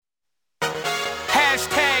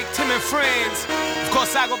Friends. Of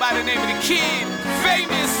course, I go by the name of the Kid,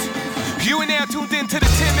 famous. You are now tuned in to the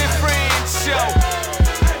Tim and Friends show.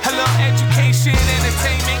 Hello, education,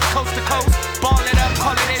 entertainment, coast to coast. Ball it up,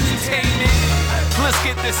 call it entertainment. Let's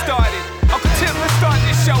get this started. Uncle Tim, let's start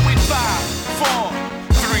this show in 5, 4,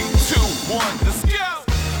 3, 2, 1. Let's go.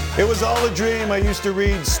 It was all a dream. I used to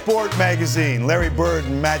read Sport magazine. Larry Bird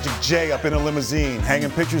and Magic J up in a limousine,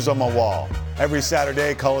 hanging pictures on my wall. Every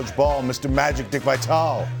Saturday, college ball, Mr. Magic, Dick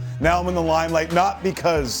Vitale. Now I'm in the limelight, not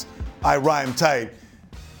because I rhyme tight,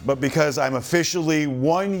 but because I'm officially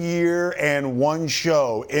 1 year and one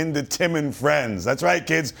show into Tim and Friends. That's right,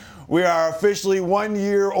 kids. We are officially 1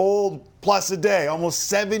 year old plus a day, almost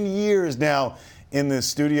 7 years now in this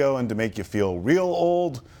studio. And to make you feel real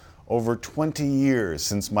old, over 20 years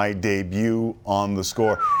since my debut on The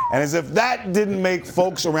Score. And as if that didn't make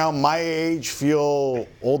folks around my age feel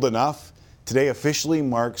old enough, today officially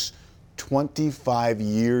marks 25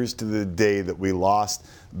 years to the day that we lost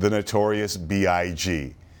the notorious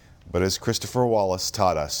B.I.G. But as Christopher Wallace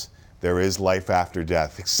taught us, there is life after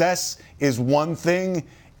death. Success is one thing,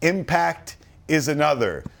 impact is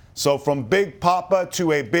another. So from Big Papa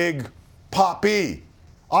to a Big Poppy,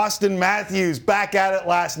 Austin Matthews back at it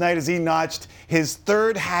last night as he notched his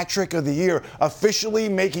third hat trick of the year, officially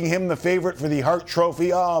making him the favorite for the Hart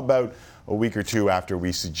Trophy about a week or two after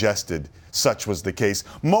we suggested such was the case.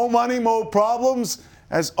 Mo money, mo problems,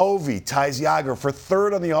 as Ovi ties Jagr for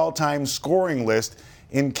third on the all-time scoring list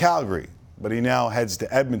in Calgary. But he now heads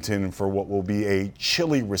to Edmonton for what will be a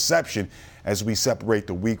chilly reception as we separate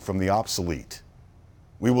the weak from the obsolete.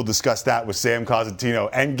 We will discuss that with Sam Cosentino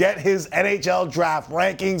and get his NHL draft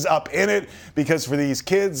rankings up in it, because for these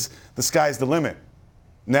kids, the sky's the limit.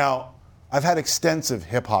 Now, I've had extensive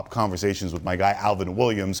hip-hop conversations with my guy Alvin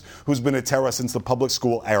Williams, who's been a terror since the public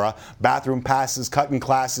school era. Bathroom passes, cutting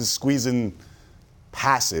classes, squeezing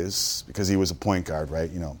passes, because he was a point guard,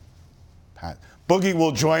 right? You know, Boogie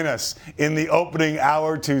will join us in the opening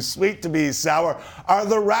hour. Too sweet to be sour. Are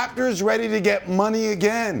the Raptors ready to get money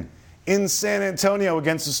again in San Antonio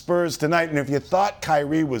against the Spurs tonight? And if you thought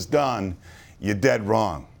Kyrie was done, you're dead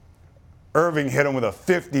wrong. Irving hit him with a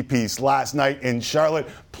 50-piece last night in Charlotte.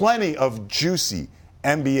 Plenty of juicy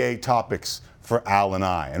NBA topics for Al and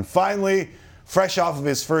I. And finally, fresh off of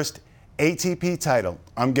his first ATP title,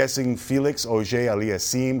 I'm guessing Felix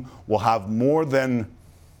Auger-Aliassime will have more than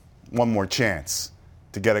one more chance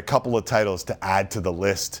to get a couple of titles to add to the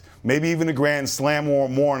list. Maybe even a Grand Slam or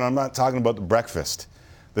more, and I'm not talking about the breakfast.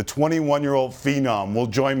 The 21-year-old phenom will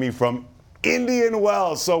join me from Indian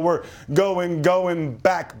Wells. So we're going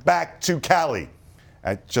back to Cali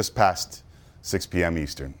at just past 6 p.m.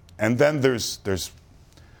 Eastern. And then there's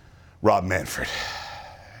Rob Manfred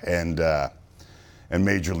and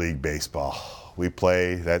Major League Baseball. We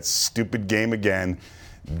play that stupid game again,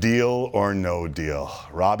 deal or no deal.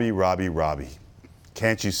 Robbie.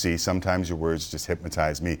 Can't you see? Sometimes your words just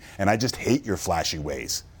hypnotize me, and I just hate your flashy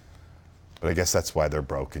ways. But I guess that's why they're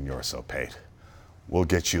broke and you're so paid. We'll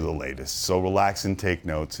get you the latest. So relax and take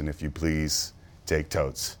notes, and if you please, take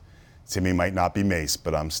totes. Timmy might not be Mace,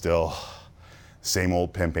 but I'm still same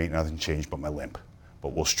old pimp, ain't nothing changed but my limp.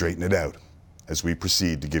 But we'll straighten it out as we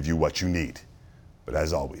proceed to give you what you need. But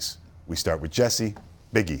as always, we start with Jesse,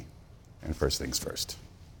 Biggie, and first things first.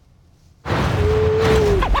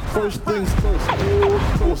 First things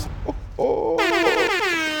first.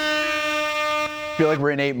 I feel like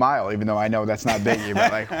we're in 8 Mile, even though I know that's not Biggie,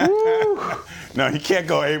 but like, woo. No, you can't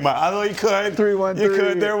go 8 Mile. Although you could. 3-1-3. You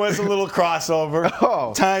could. There was a little crossover.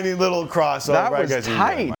 Oh. Tiny little crossover. That I was guess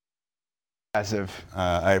tight. Massive.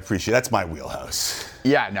 I appreciate it. That's my wheelhouse.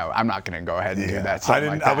 Yeah, no, I'm not going to go ahead and do that.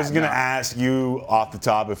 I was going to ask you off the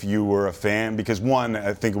top if you were a fan, because one,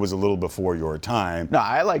 I think it was a little before your time. No,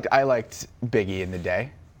 I liked Biggie in the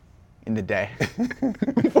day.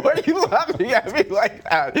 Why are you laughing at me like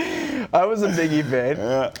that? I was a Biggie fan.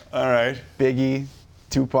 Yeah, all right. Biggie,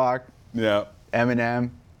 Tupac, yeah, Eminem,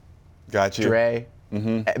 got you. Dre.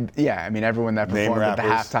 Mm-hmm. Yeah, I mean, everyone that performed at the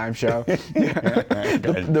halftime show.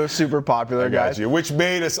 Those super popular guys. You, which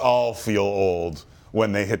made us all feel old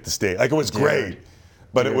when they hit the stage. Like, it was great.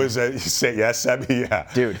 But it was, you say yes, Sebby? Yeah.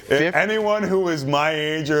 Dude. Anyone who was my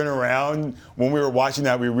age or around, when we were watching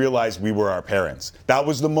that, we realized we were our parents. That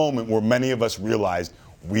was the moment where many of us realized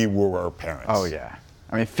we were our parents. Oh, yeah.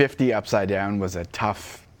 I mean, 50 upside down was a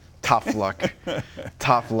tough look.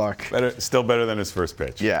 Tough look. Still better than his first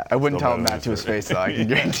pitch. Yeah, I wouldn't tell him that to his face, though. I can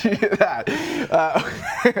guarantee you that.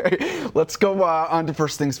 Let's go on to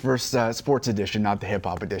first things first, sports edition, not the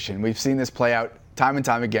hip-hop edition. We've seen this play out time and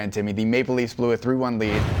time again, Timmy. The Maple Leafs blew a 3-1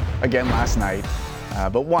 lead again last night.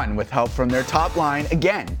 but won with help from their top line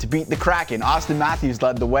again to beat the Kraken. Austin Matthews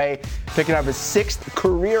led the way, picking up his 6th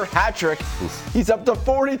career hat trick. He's up to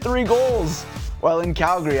 43 goals. While in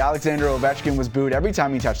Calgary, Alexander Ovechkin was booed every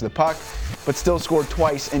time he touched the puck, but still scored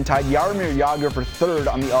twice and tied Jaromir Jagr for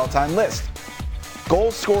 3rd on the all-time list. Goal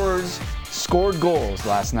scorers scored goals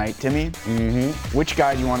last night. Timmy, which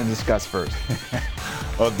guy do you want to discuss first?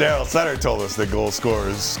 Well, Daryl Sutter told us that goal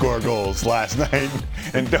scorers score goals last night,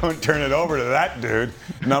 and don't turn it over to that dude,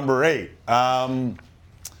 number 8.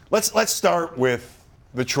 Let's start with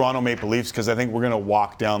the Toronto Maple Leafs, because I think we're going to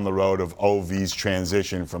walk down the road of OV's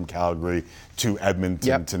transition from Calgary to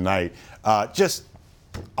Edmonton tonight. Just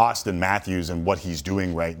Austin Matthews and what he's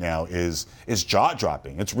doing right now is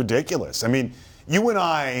jaw-dropping. It's ridiculous. I mean, you and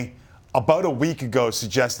I, about a week ago,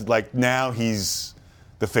 suggested, like, now he's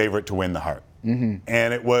the favorite to win the Hart.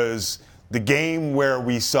 And it was the game where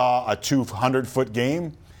we saw a 200-foot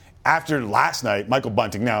game. After last night, Michael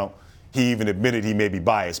Bunting, now, he even admitted he may be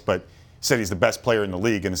biased, but said he's the best player in the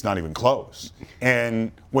league, and it's not even close.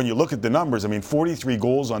 And when you look at the numbers, I mean, 43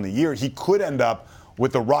 goals on the year, he could end up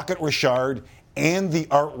with the Rocket Richard and the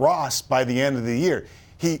Art Ross by the end of the year.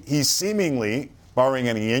 He's seemingly, barring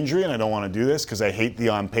any injury, and I don't want to do this because I hate the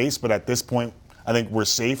on pace, but at this point, I think we're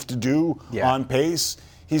safe to do on pace.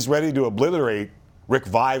 He's ready to obliterate Rick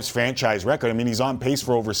Vai's franchise record. I mean, he's on pace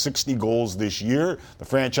for over 60 goals this year. The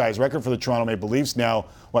franchise record for the Toronto Maple Leafs now,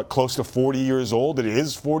 close to 40 years old? It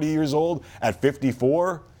is 40 years old at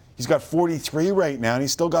 54. He's got 43 right now, and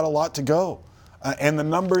he's still got a lot to go. And the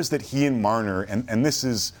numbers that he and Marner, and this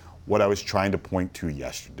is what I was trying to point to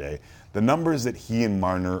yesterday, the numbers that he and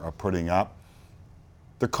Marner are putting up,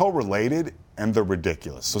 they're correlated and they're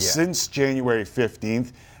ridiculous. So since January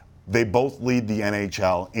 15th, they both lead the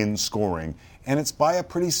NHL in scoring, and it's by a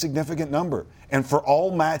pretty significant number. And for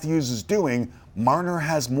all Matthews is doing, Marner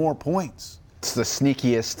has more points. It's the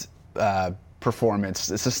sneakiest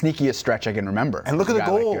performance. It's the sneakiest stretch I can remember. And look at the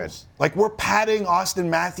goals. Like, we're patting Austin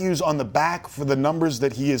Matthews on the back for the numbers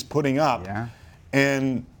that he is putting up. Yeah.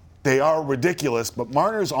 And they are ridiculous, but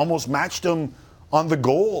Marner's almost matched him on the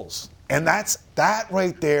goals. And that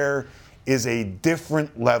right there is a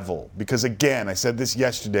different level. Because, again, I said this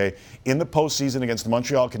yesterday, in the postseason against the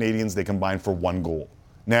Montreal Canadiens, they combined for 1 goal.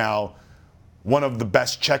 Now, one of the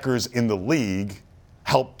best checkers in the league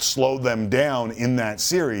helped slow them down in that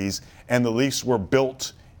series, and the Leafs were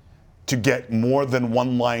built to get more than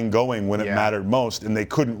one line going when it mattered most, and they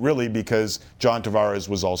couldn't really because John Tavares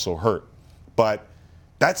was also hurt. But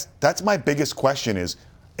that's my biggest question is,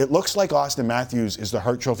 it looks like Austin Matthews is the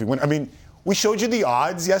Hart Trophy winner. I mean, we showed you the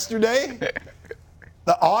odds yesterday.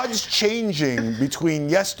 The odds changing between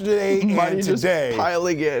yesterday and today just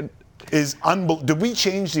piling in is unbelievable. Did we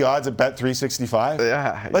change the odds at Bet365?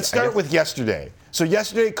 Yeah. Let's start with yesterday. So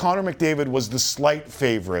yesterday, Connor McDavid was the slight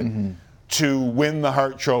favorite to win the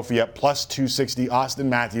Hart Trophy at plus 260. Austin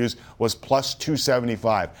Matthews was plus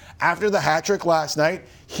 275. After the hat trick last night,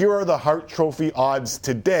 here are the Hart Trophy odds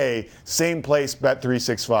today. Same place,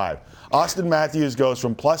 Bet365. Austin Matthews goes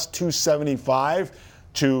from plus 275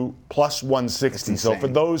 to plus 160. So for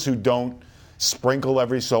those who don't sprinkle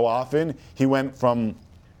every so often, he went from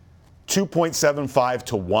 2.75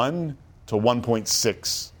 to 1 to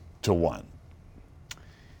 1.6 to 1.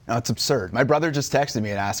 No, it's absurd. My brother just texted me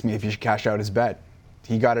and asked me if he should cash out his bet.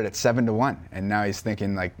 He got it at 7 to 1, and now he's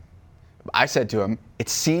thinking, like, I said to him, it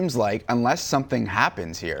seems like unless something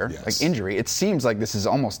happens here, like injury, it seems like this is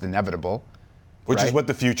almost inevitable. Which is what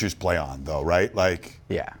the futures play on, though, right? Like,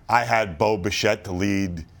 I had Bo Bichette to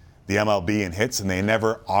lead the MLB in hits, and they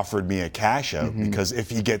never offered me a cash out because if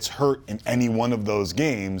he gets hurt in any one of those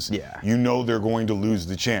games, you know they're going to lose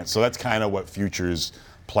the chance. So that's kind of what futures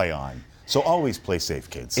play on. So always play safe,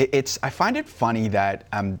 kids. I find it funny that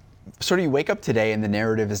sort of you wake up today and the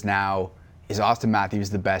narrative is now, is Austin Matthews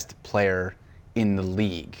the best player in the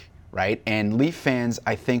league, right? And Leaf fans,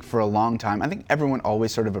 I think for a long time, I think everyone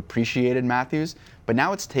always sort of appreciated Matthews, but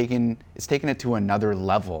now it's taken it to another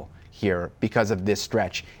level here because of this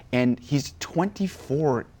stretch. And he's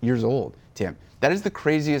 24 years old, Tim. That is the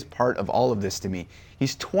craziest part of all of this to me.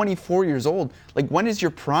 He's 24 years old. Like, when is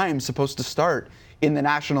your prime supposed to start in the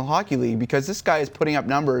National Hockey League? Because this guy is putting up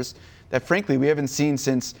numbers that, frankly, we haven't seen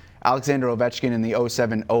since Alexander Ovechkin in the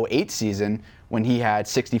 07-08 season when he had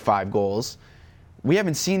 65 goals. We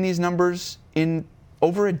haven't seen these numbers in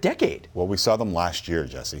over a decade. Well, we saw them last year,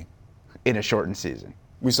 Jesse. In a shortened season.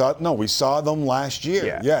 We saw them last year.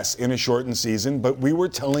 Yeah. Yes, in a shortened season, but we were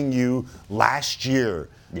telling you last year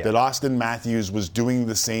that Austin Matthews was doing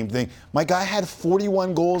the same thing. My guy had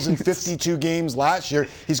 41 goals in 52 games last year.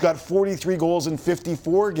 He's got 43 goals in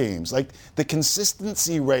 54 games. Like, the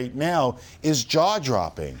consistency right now is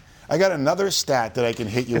jaw-dropping. I got another stat that I can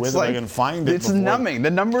hit you with if I can find it. It's numbing. The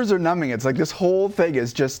numbers are numbing. It's like this whole thing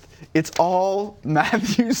is just, it's all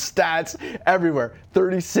Matthews stats everywhere.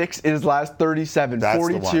 36 in his last 37, That's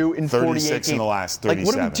 42 in 48 games. 36 in the last 37.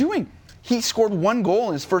 Like, what are we doing? He scored 1 goal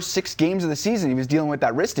in his first 6 games of the season. He was dealing with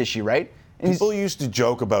that wrist issue, right? And People used to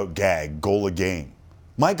joke about Gag, goal a game.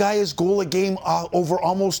 My guy is goal a game over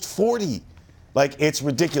almost 40. Like, it's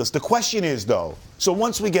ridiculous. The question is, though, so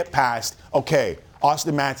once we get past, okay,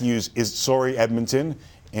 Austin Matthews is, sorry, Edmonton,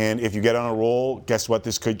 and if you get on a roll, guess what?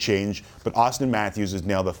 This could change. But Austin Matthews is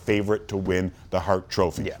now the favorite to win the Hart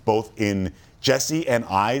Trophy, both in Jesse and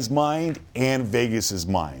I's mind and Vegas's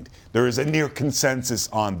mind. There is a near consensus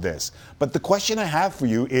on this. But the question I have for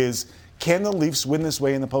you is, can the Leafs win this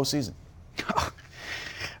way in the postseason?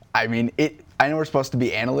 I mean, I know we're supposed to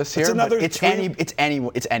be analysts here, but it's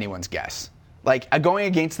anyone's guess. Like, going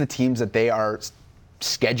against the teams that they are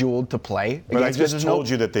scheduled to play. But I just told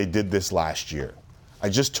you that they did this last year. I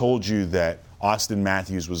just told you that Austin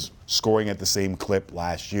Matthews was scoring at the same clip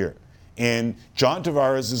last year. And John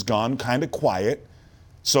Tavares has gone kind of quiet.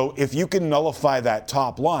 So if you can nullify that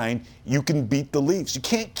top line, you can beat the Leafs. You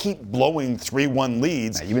can't keep blowing 3-1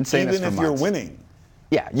 leads, you've been saying even this for if you're months. winning.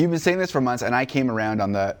 Yeah, you've been saying this for months, and I came around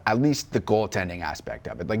on at least the goaltending aspect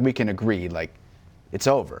of it. Like, we can agree, like, it's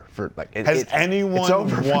over for like. Has anyone it's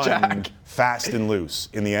over won Jack. fast and loose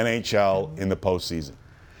in the NHL in the postseason?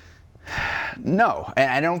 No, and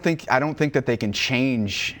I don't think that they can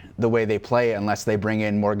change the way they play unless they bring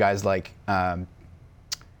in more guys like the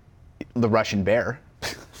Russian Bear,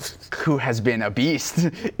 who has been a beast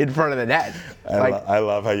in front of the net. I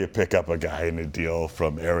love how you pick up a guy in a deal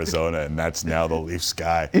from Arizona, and that's now the Leafs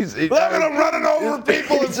guy. Look at him running over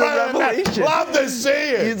people in front of the net. Love to see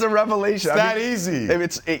it. He's a revelation. It's that easy.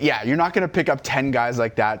 You're not going to pick up 10 guys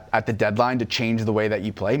like that at the deadline to change the way that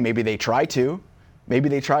you play. Maybe they try to,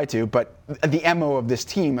 but the MO of this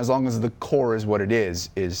team, as long as the core is what it is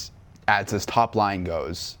as this top line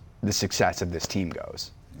goes, the success of this team goes.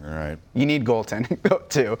 All right. You need goaltending though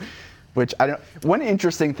too, which I don't. One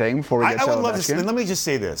interesting thing before we get to I would love to see, let me just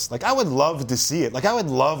say this. Like, I would love to see it. Like, I would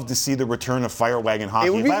love to see the return of Fire Wagon Hockey. It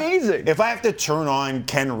would be amazing. If I have to turn on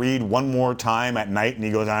Ken Reed one more time at night and he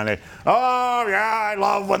goes on it, oh yeah, I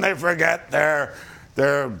love when they forget their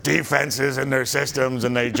defenses and their systems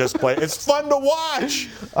and they just play. It's fun to watch.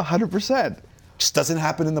 100%. Just doesn't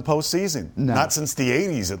happen in the postseason. No. Not since the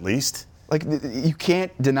 80s, at least. Like, you can't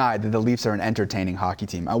deny that the Leafs are an entertaining hockey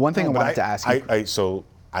team. One thing I wanted to ask you. So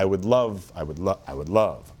I would love to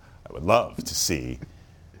see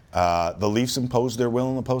the Leafs impose their will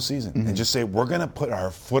in the postseason and just say, we're going to put our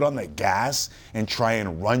foot on the gas and try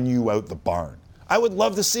and run you out the barn. I would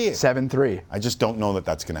love to see it. 7-3. I just don't know that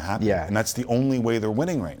that's going to happen. Yeah. And that's the only way they're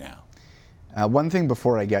winning right now. One thing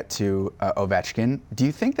before I get to Ovechkin, do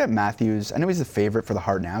you think that Matthews, I know he's the favorite for the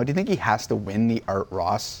Hart now, do you think he has to win the Art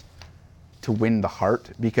Ross to win the Hart?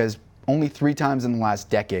 Because only 3 times in the last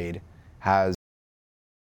decade has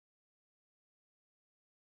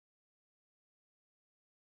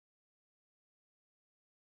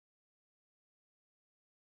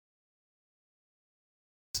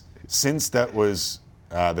since that was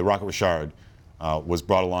the Rocket Richard was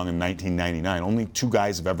brought along in 1999, only 2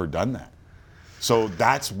 guys have ever done that. So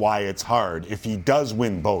that's why it's hard. If he does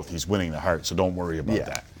win both, he's winning the Hart, so don't worry about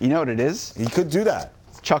that. You know what it is? He could do that.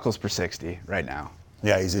 Chuckles per 60 right now.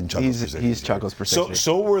 Yeah, he's in Chuckles per 60. He's Chuckles per 60.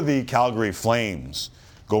 So were the Calgary Flames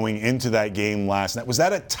going into that game last night. Was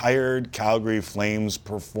that a tired Calgary Flames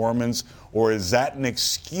performance, or is that an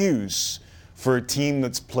excuse for a team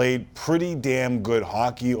that's played pretty damn good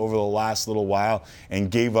hockey over the last little while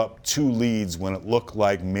and gave up 2 leads when it looked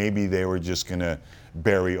like maybe they were just going to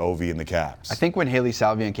bury Ovi in the Caps? I think when Haley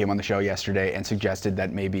Salvian came on the show yesterday and suggested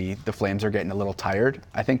that maybe the Flames are getting a little tired,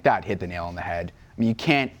 I think that hit the nail on the head. I mean, you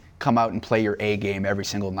can't come out and play your A game every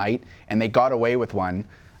single night, and they got away with one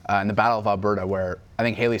in the Battle of Alberta where I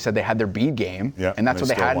think Haley said they had their bead game, and that's what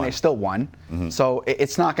they had, and they still won. So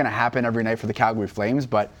it's not going to happen every night for the Calgary Flames,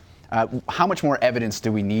 but how much more evidence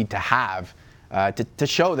do we need to have to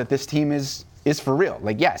show that this team is for real?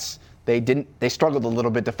 Like, yes, they struggled a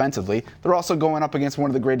little bit defensively. They're also going up against one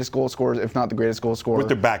of the greatest goal scorers, if not the greatest goal scorer with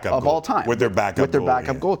their backup of all time. With their backup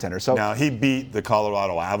goaltender. So now, he beat the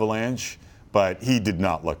Colorado Avalanche, but he did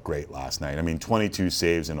not look great last night. I mean, 22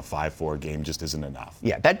 saves in a 5-4 game just isn't enough.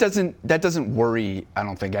 Yeah, that doesn't worry, I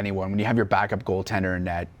don't think, anyone. When you have your backup goaltender in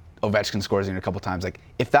net, Ovechkin scores in a couple times. Like,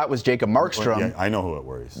 if that was Jacob Markstrom... Yeah, I know who it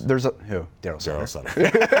worries. Who? Daryl Sutter. Daryl Sutter.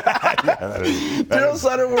 Daryl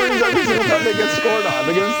Sutter worries every single time they get scored on.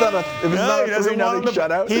 Like, if it's not a 3-0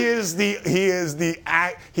 shutout.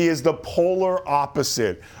 He is the polar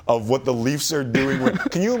opposite of what the Leafs are doing.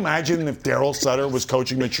 Can you imagine if Daryl Sutter was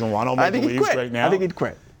coaching the Toronto Maple Leafs right now? I think he'd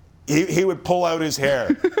quit. He would pull out his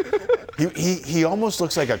hair. He almost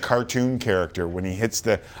looks like a cartoon character when he hits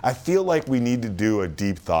the... I feel like we need to do a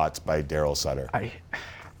Deep Thoughts by Daryl Sutter.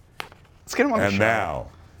 Let's get him on the show. And now,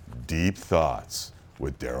 Deep Thoughts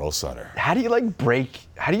with Daryl Sutter. How do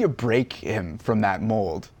you break him from that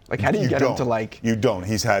mold? Like, how do you get him to like... You don't.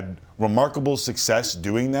 He's had remarkable success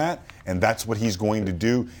doing that, and that's what he's going to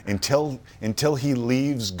do until he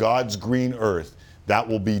leaves God's green earth. That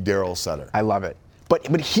will be Daryl Sutter. I love it.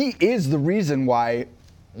 But he is the reason why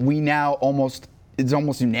we now it's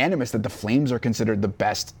almost unanimous that the Flames are considered the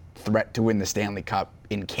best threat to win the Stanley Cup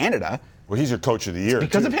in Canada. Well, he's your coach of the year.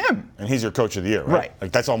 Because of him. And he's your coach of the year, right?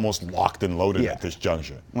 Like, that's almost locked and loaded at this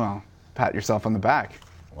juncture. Well, pat yourself on the back.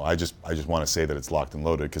 Well, I just want to say that it's locked and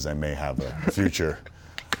loaded because I may have a future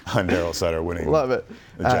on Daryl Sutter winning Love it.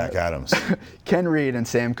 the Jack Adams. Ken Reed and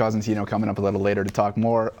Sam Cosentino coming up a little later to talk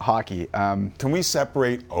more hockey. Can we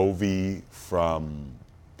separate Ovi from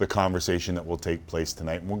the conversation that will take place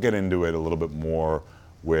tonight? And we'll get into it a little bit more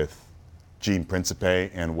with Gene Principe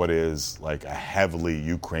and what is like a heavily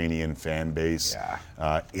Ukrainian fan base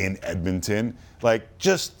in Edmonton. Like,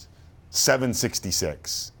 just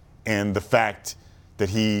 766. And the fact that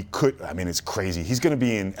he could, I mean, it's crazy. He's going to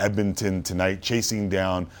be in Edmonton tonight chasing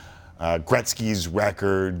down Gretzky's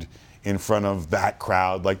record in front of that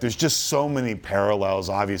crowd. Like, there's just so many parallels.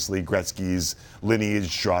 Obviously, Gretzky's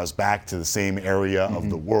lineage draws back to the same area of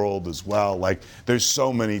the world as well. Like, there's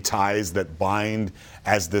so many ties that bind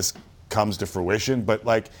as this comes to fruition. But,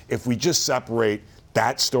 like, if we just separate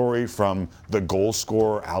that story from the goal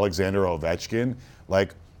scorer, Alexander Ovechkin,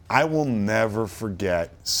 like, I will never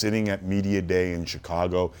forget sitting at Media Day in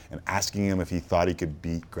Chicago and asking him if he thought he could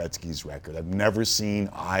beat Gretzky's record. I've never seen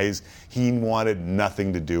eyes. He wanted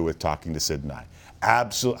nothing to do with talking to Sid and I.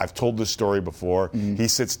 Absolutely. I've told this story before. He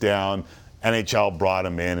sits down. NHL brought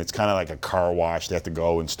him in. It's kind of like a car wash. They have to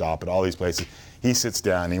go and stop at all these places. He sits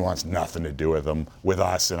down. He wants nothing to do with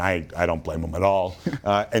us, and I don't blame him at all.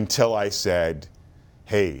 Until I said,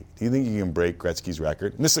 hey, do you think you can break Gretzky's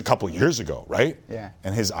record? And this is a couple years ago, right? Yeah.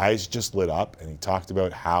 And his eyes just lit up, and he talked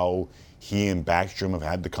about how he and Backstrom have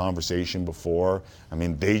had the conversation before. I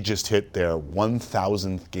mean, they just hit their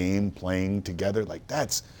 1,000th game playing together. Like,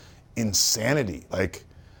 that's insanity. Like,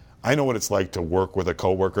 I know what it's like to work with a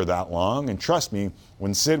coworker that long, and trust me,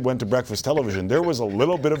 when Sid went to Breakfast Television, there was a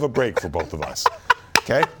little bit of a break for both of us.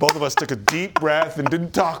 Okay, both of us took a deep breath and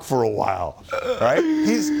didn't talk for a while, right?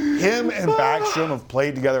 Him and Backstrom have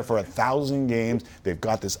played together for 1,000 games. They've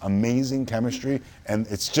got this amazing chemistry, and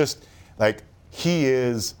it's just like he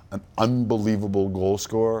is an unbelievable goal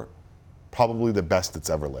scorer, probably the best that's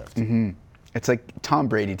ever lived. It's like Tom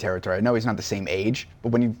Brady territory. I know he's not the same age, but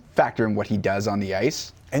when you factor in what he does on the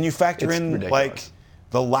ice, and you factor in ridiculous. Like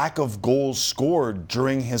the lack of goals scored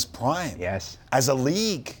during his prime, as a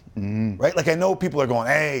league. Right? Like, I know people are going,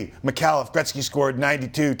 hey, McAuliffe, Gretzky scored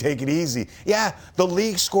 92, take it easy. Yeah, the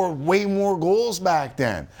league scored way more goals back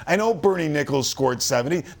then. I know Bernie Nichols scored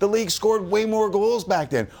 70. The league scored way more goals back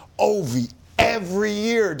then. Ovi, every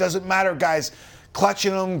year, doesn't matter, guys,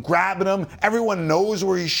 clutching him, grabbing him. Everyone knows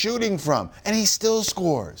where he's shooting from, and he still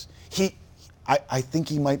scores. I think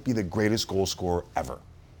he might be the greatest goal scorer ever,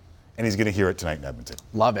 and he's going to hear it tonight in Edmonton.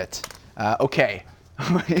 Love it. Okay.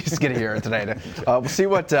 He's going to hear it tonight. We'll see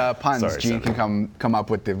what puns Gene can come up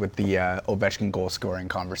with the Ovechkin goal scoring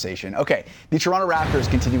conversation. Okay, the Toronto Raptors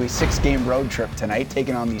continue a 6-game road trip tonight,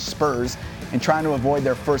 taking on the Spurs and trying to avoid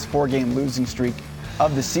their first 4-game losing streak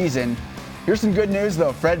of the season. Here's some good news,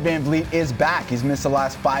 though. Fred VanVleet is back. He's missed the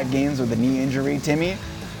last 5 games with a knee injury. Timmy,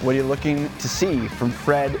 what are you looking to see from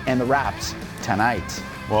Fred and the Raps tonight?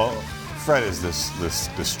 Well, Fred is this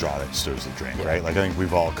straw that stirs the drink, right? Like, I think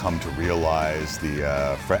we've all come to realize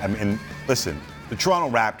Fred. I mean, listen, the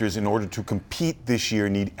Toronto Raptors, in order to compete this year,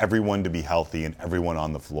 need everyone to be healthy and everyone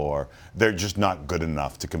on the floor. They're just not good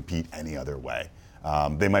enough to compete any other way.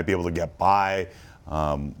 They might be able to get by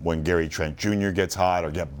when Gary Trent Jr. gets hot,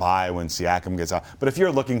 or get by when Siakam gets hot. But if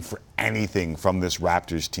you're looking for anything from this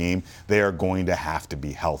Raptors team, they are going to have to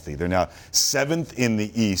be healthy. They're now 7th in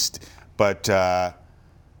the East, but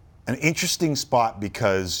an interesting spot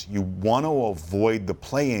because you want to avoid the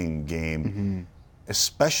play-in game.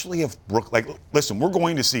 especially if listen, we're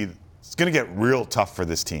going to see, it's going to get real tough for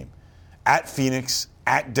this team. At Phoenix,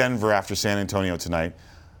 at Denver after San Antonio tonight,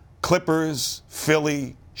 Clippers,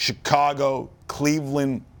 Philly, Chicago,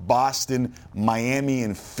 Cleveland, Boston, Miami,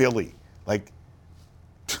 and Philly.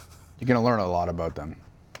 You're going to learn a lot about them.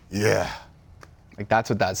 Yeah. That's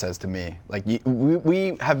what that says to me.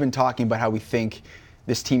 We have been talking about how we think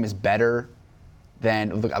this team is better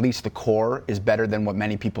than, at least the core is better than what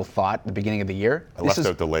many people thought at the beginning of the year. I left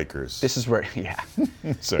out the Lakers. This is where,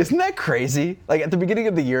 Isn't that crazy? At the beginning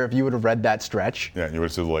of the year, if you would have read that stretch. Yeah, you would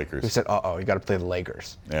have said the Lakers. You said, you got to play the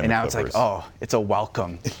Lakers. And now Clippers. It's like, it's a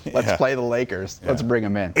welcome. Let's play the Lakers. Yeah. Let's bring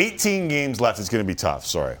them in. 18 games left. It's going to be tough.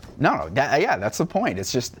 Sorry. No, that's the point.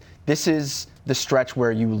 It's just, this is the stretch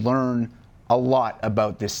where you learn a lot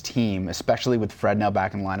about this team, especially with Fred now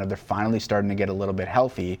back in the lineup. They're finally starting to get a little bit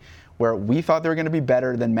healthy, where we thought they were going to be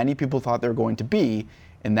better than many people thought they were going to be,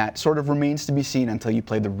 and that sort of remains to be seen until you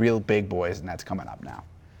play the real big boys, and that's coming up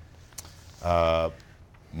now.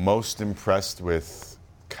 Most impressed with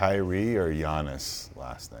Kyrie or Giannis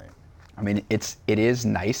last night? I mean, it is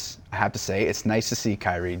nice, I have to say. It's nice to see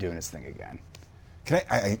Kyrie doing his thing again. Can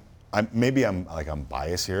maybe I'm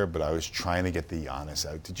biased here, but I was trying to get the Giannis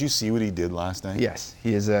out. Did you see what he did last night? Yes,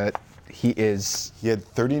 he had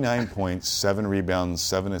 39 points, 7 rebounds,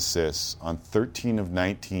 7 assists on 13 of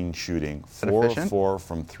 19 shooting, 4 of 4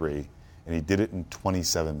 from 3, and he did it in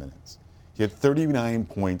 27 minutes. He had 39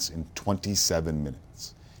 points in 27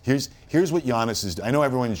 minutes. Here's what Giannis is doing. I know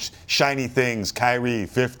everyone's shiny things, Kyrie,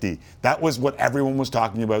 50. That was what everyone was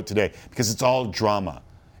talking about today because it's all drama.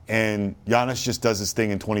 And Giannis just does his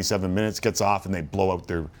thing in 27 minutes, gets off, and they blow out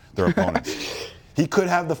their opponents. He could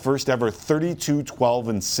have the first ever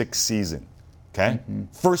 32-12-6 season, okay? Mm-hmm.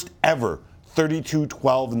 First ever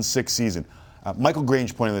 32-12-6 season. Michael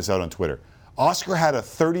Grange pointed this out on Twitter. Oscar had a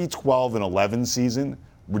 30-12-11 season.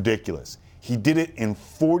 Ridiculous. He did it in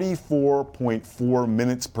 44.4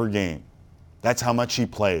 minutes per game. That's how much he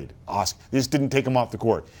played. Oscar. They just didn't take him off the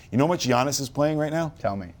court. You know how much Giannis is playing right now?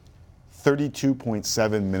 Tell me.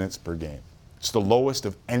 32.7 minutes per game. It's the lowest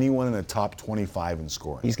of anyone in the top 25 in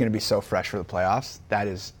scoring. He's going to be so fresh for the playoffs. That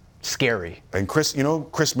is scary. And Chris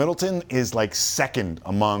Middleton is second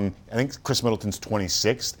among, I think Chris Middleton's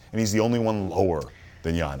 26th, and he's the only one lower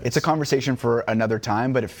than Giannis. It's a conversation for another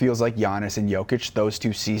time, but it feels like Giannis and Jokic, those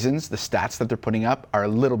 2 seasons, the stats that they're putting up are a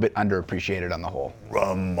little bit underappreciated on the whole.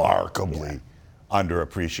 Remarkably.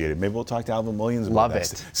 Underappreciated. Maybe we'll talk to Alvin Williams about that.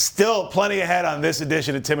 Love it. Still plenty ahead on this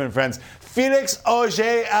edition of Tim and Friends. Felix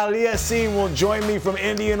Auger-Aliassime will join me from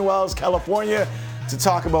Indian Wells, California, to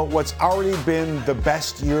talk about what's already been the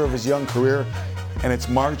best year of his young career. And it's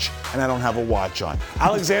March, and I don't have a watch on.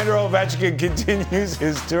 Alexander Ovechkin continues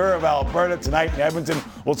his tour of Alberta tonight in Edmonton.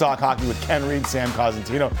 We'll talk hockey with Ken Reed, Sam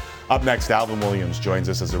Cosentino. Up next, Alvin Williams joins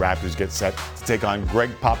us as the Raptors get set to take on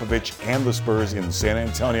Greg Popovich and the Spurs in San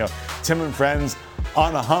Antonio. Tim and Friends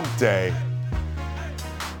on a hump day.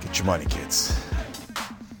 Get your money, kids.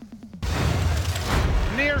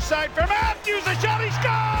 Near side for Matthews, a shot, he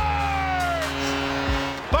scores!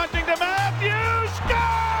 Bunting to Matthews, scores!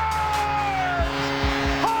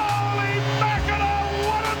 Holy mackerel,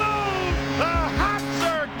 what a move! The Hawks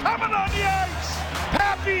are coming on the ice!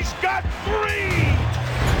 Pappy's got 3!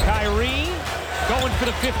 Kyrie going for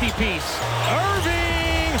the 50-piece.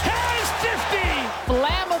 Irving has 50!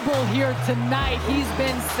 Flammable here tonight. He's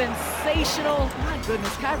been sensational. My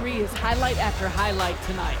goodness, Kyrie is highlight after highlight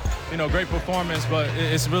tonight. Great performance, but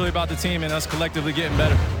it's really about the team and us collectively getting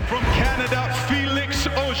better. From Canada, Felix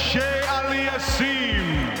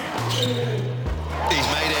Auger-Aliassime. He's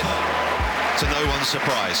made it to no one's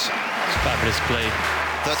surprise. Fabulous play.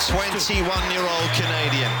 The 21-year-old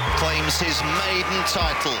Canadian claims his maiden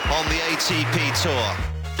title on the ATP Tour.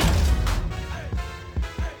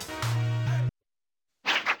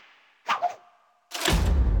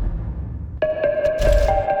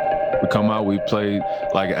 We come out, we play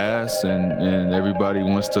like ass, and everybody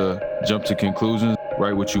wants to jump to conclusions.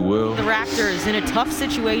 Write what you will. The Raptors in a tough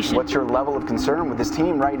situation. What's your level of concern with this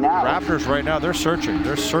team right now? Raptors right now, they're searching.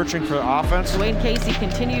 They're searching for offense. Dwayne Casey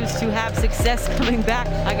continues to have success coming back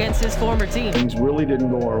against his former team. Things really didn't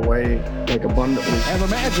go our way abundantly. And the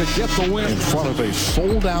Magic get the win in front of a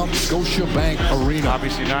sold-out Scotiabank Arena.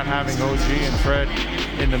 Obviously not having OG and Fred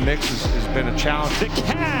in the mix has been a challenge. The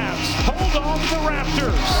Cavs hold on to the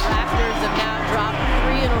Raptors. Raptors have now dropped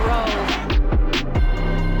 3 in a row.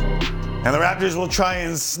 And the Raptors will try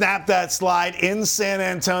and snap that slide in San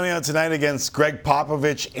Antonio tonight against Greg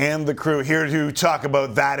Popovich and the crew. Here to talk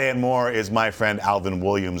about that and more is my friend Alvin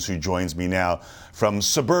Williams, who joins me now from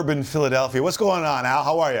suburban Philadelphia. What's going on, Al?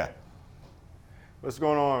 How are you? What's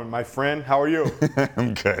going on, my friend? How are you?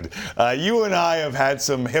 I'm good. You and I have had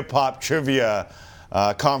some hip-hop trivia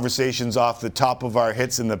conversations off the top of our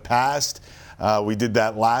hits in the past. We did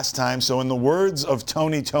that last time. So in the words of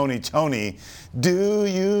Tony, do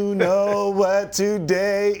you know what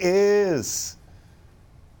today is?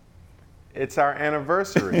 It's our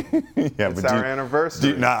anniversary. It's our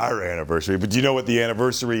anniversary. Not our anniversary, but do you know what the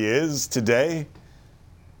anniversary is today?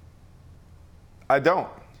 I don't.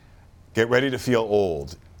 Get ready to feel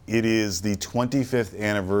old. It is the 25th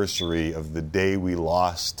anniversary of the day we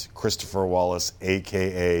lost Christopher Wallace,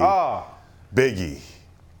 a.k.a. Biggie.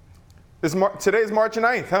 Today's March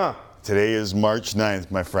 9th, huh? Today is March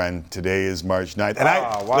 9th, my friend. Today is March 9th.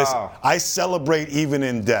 And listen, I celebrate even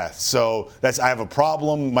in death. So I have a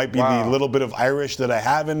problem. Might be the little bit of Irish that I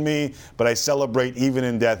have in me, but I celebrate even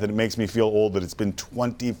in death, and it makes me feel old that it's been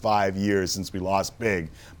 25 years since we lost Big.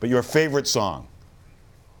 But your favorite song?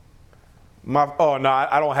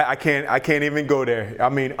 I can't even go there. I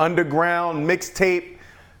mean, Underground, mixtape,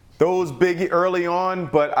 those Biggie early on,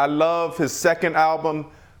 but I love his second album,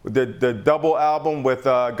 the double album with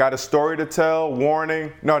Got a Story to Tell,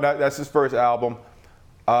 Warning. No, that's his first album.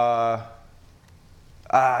 It's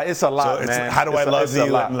a lot, man. How do I love thee?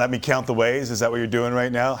 Let me count the ways. Is that what you're doing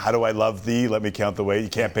right now? How do I love thee? Let me count the ways. You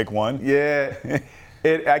can't pick one? Yeah.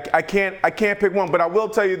 I can't pick one, but I will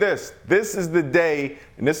tell you this. This is the day,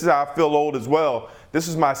 and this is how I feel old as well. This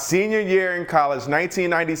is my senior year in college,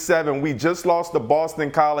 1997. We just lost to Boston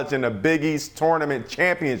College in the Big East Tournament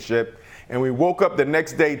Championship, and we woke up the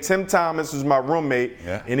next day. Tim Thomas was my roommate,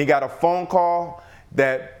 and he got a phone call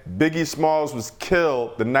that Biggie Smalls was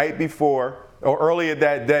killed the night before, or earlier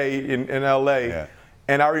that day in L.A., Yeah.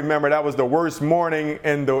 And I remember that was the worst morning,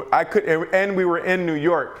 and we were in New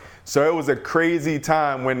York. So it was a crazy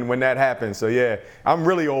time when that happened. So, yeah, I'm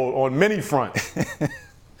really old on many fronts.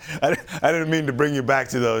 I didn't mean to bring you back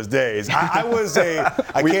to those days.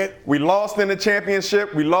 We lost in the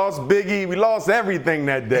championship. We lost Biggie. We lost everything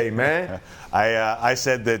that day, man. I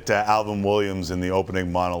said that Alvin Williams in the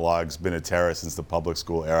opening monologue's been a terror since the public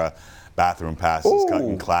school era. Bathroom passes,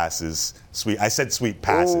 cutting classes. I said sweet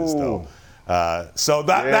passes, though. So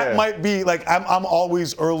that might be, like, I'm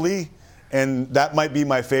always early. And that might be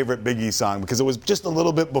my favorite Biggie song because it was just a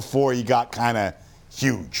little bit before he got kind of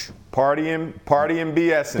huge. Partying,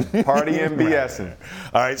 BSing.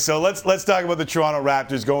 All right, so let's talk about the Toronto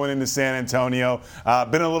Raptors going into San Antonio. I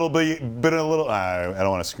don't want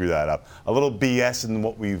to screw that up. A little BS in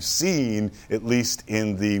what we've seen, at least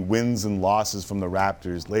in the wins and losses from the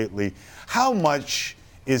Raptors lately. How much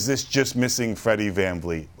is this just missing Freddie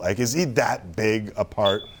VanVleet? Like, is he that big a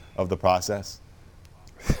part of the process?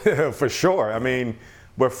 For sure. I mean,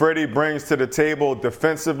 what Freddie brings to the table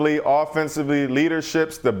defensively, offensively,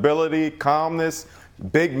 leadership, stability, calmness,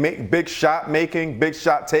 big shot making, big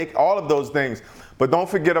shot take, all of those things. But don't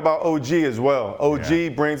forget about OG as well.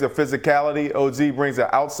 OG brings a physicality. OG brings an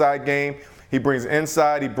outside game. He brings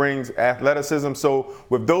inside. He brings athleticism. So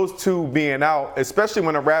with those two being out, especially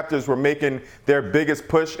when the Raptors were making their biggest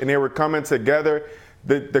push and they were coming together,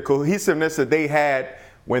 the cohesiveness that they had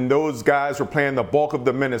when those guys were playing the bulk of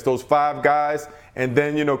the minutes, those five guys, and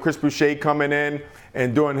then, Chris Boucher coming in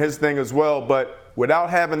and doing his thing as well. But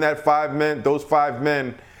without having those five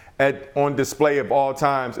men on display at all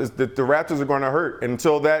times, the Raptors are going to hurt. And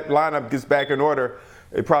until that lineup gets back in order,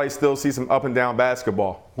 they probably still see some up and down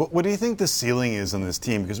basketball. What do you think the ceiling is on this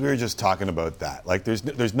team? Because we were just talking about that. Like,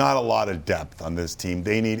 there's not a lot of depth on this team.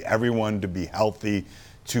 They need everyone to be healthy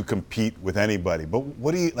to compete with anybody. But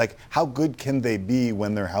how good can they be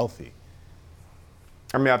when they're healthy?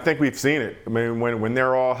 I mean, I think we've seen it. I mean, when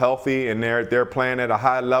they're all healthy and they're playing at a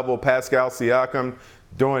high level, Pascal Siakam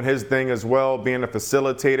doing his thing as well, being a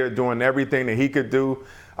facilitator, doing everything that he could do.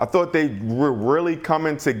 I thought they were really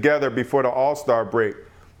coming together before the All-Star break.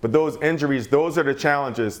 But those injuries, those are the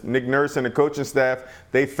challenges. Nick Nurse and the coaching staff,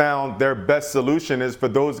 they found their best solution is for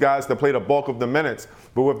those guys to play the bulk of the minutes.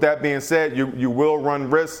 But with that being said, you will run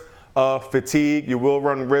risk of fatigue. You will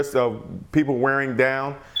run risk of people wearing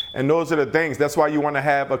down. And those are the things. That's why you want to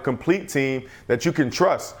have a complete team that you can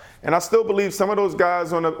trust. And I still believe some of those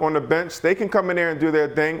guys on the bench, they can come in there and do their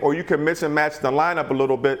thing, or you can mix and match the lineup a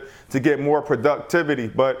little bit to get more productivity.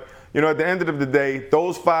 But at the end of the day,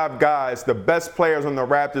 those five guys, the best players on the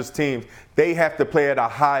Raptors team, they have to play at a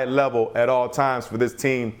high level at all times for this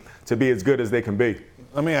team to be as good as they can be.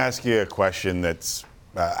 Let me ask you a question that's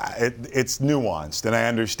it's nuanced, and I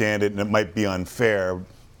understand it, and it might be unfair,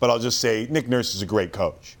 but I'll just say Nick Nurse is a great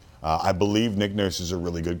coach. I believe Nick Nurse is a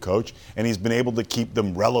really good coach, and he's been able to keep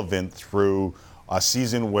them relevant through a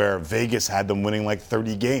season where Vegas had them winning like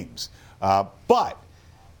 30 games. But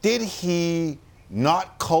did he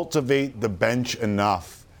not cultivate the bench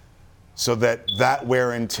enough so that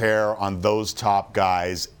wear and tear on those top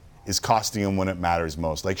guys is costing him when it matters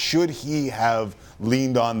most? Like, should he have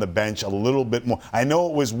leaned on the bench a little bit more? I know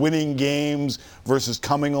it was winning games versus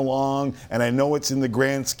coming along, and I know it's in the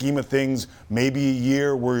grand scheme of things maybe a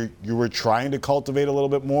year where you were trying to cultivate a little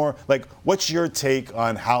bit more. Like, what's your take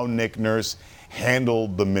on how Nick Nurse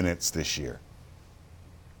handled the minutes this year?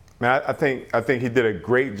 Man, I think he did a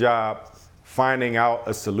great job finding out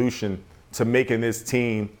a solution to making this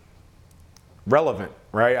team relevant,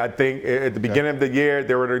 right? I think at the beginning of the year,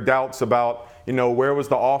 there were the doubts about, where was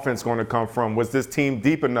the offense going to come from? Was this team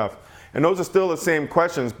deep enough? And those are still the same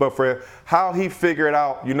questions, but for how he figured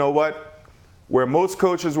out, where most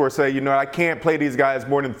coaches were saying, I can't play these guys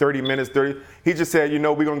more than 30 minutes, he just said, we're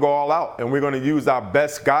going to go all out, and we're going to use our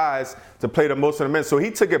best guys to play the most of the minutes. So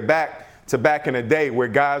he took it back to back in the day where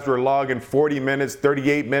guys were logging 40 minutes,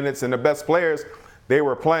 38 minutes, and the best players, they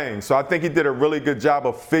were playing. So I think he did a really good job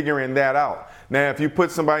of figuring that out. Now, if you put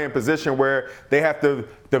somebody in a position where they have to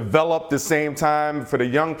develop the same time for the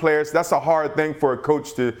young players, that's a hard thing for a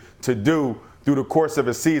coach to do through the course of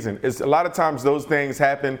a season. It's a lot of times those things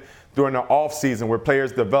happen during the off season where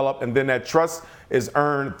players develop, and then that trust is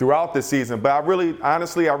earned throughout the season. But I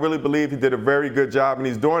really believe he did a very good job, and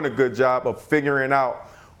he's doing a good job of figuring out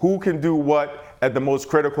who can do what at the most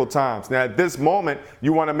critical times. Now, at this moment,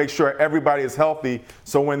 you want to make sure everybody is healthy,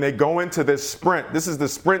 so when they go into this sprint, this is the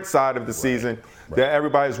sprint side of the season, that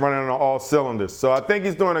everybody's running on all cylinders. So I think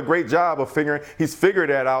he's doing a great job of he's figured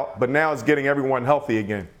that out, but now it's getting everyone healthy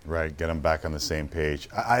again. Right, get them back on the same page.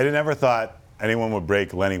 I never thought anyone would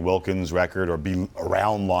break Lenny Wilkens' record or be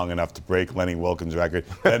around long enough to break Lenny Wilkens' record.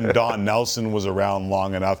 Then Don Nelson was around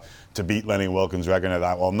long enough to beat Lenny Wilkens' record. And I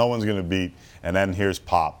thought, well, no one's going to beat. And then here's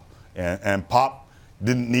Pop. And Pop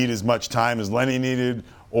didn't need as much time as Lenny needed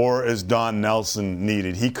or as Don Nelson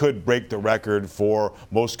needed. He could break the record for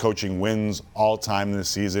most coaching wins all time this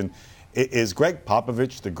season. Is Greg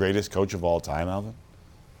Popovich the greatest coach of all time, Alvin?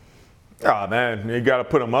 Oh, man, you got to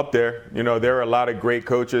put him up there. There are a lot of great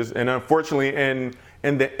coaches. And unfortunately, in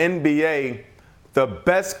the NBA, the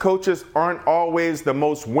best coaches aren't always the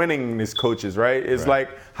most winningest coaches, right? It's like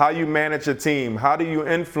how you manage a team. How do you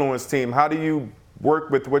influence team? How do you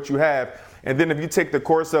work with what you have? And then if you take the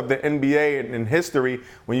course of the NBA and history,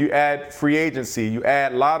 when you add free agency, you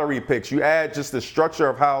add lottery picks, you add just the structure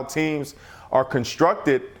of how teams are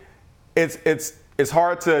constructed, it's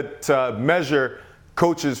hard to measure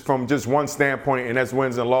coaches from just one standpoint, and that's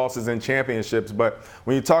wins and losses and championships. But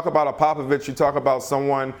when you talk about a Popovich, you talk about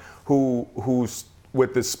someone who's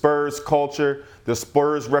with the Spurs culture, the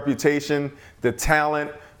Spurs reputation, the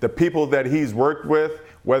talent, the people that he's worked with,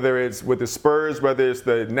 whether it's with the Spurs, whether it's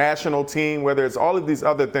the national team, whether it's all of these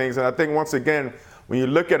other things. And I think, once again, when you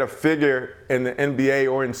look at a figure in the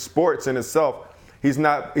NBA or in sports in itself, he's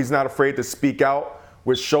not afraid to speak out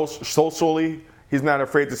with socially. He's not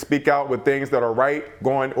afraid to speak out with things that are right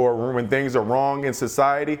or when things are wrong in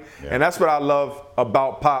society. Yeah. And that's what I love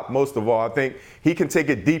about Pop most of all. I think he can take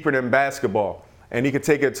it deeper than basketball, and he can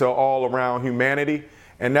take it to all around humanity.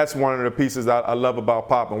 And that's one of the pieces I love about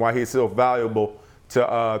Pop and why he's so valuable to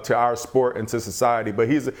our sport and to society. But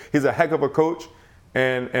he's a heck of a coach,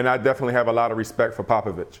 and I definitely have a lot of respect for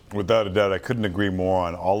Popovich. Without a doubt, I couldn't agree more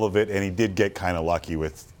on all of it, and he did get kind of lucky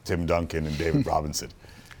with Tim Duncan and David Robinson.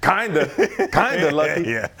 Kinda lucky.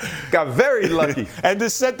 Yeah. Got very lucky. And to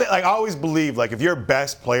set that, I always believe, if your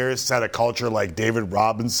best players set a culture like David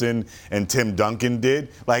Robinson and Tim Duncan did,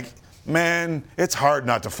 man, it's hard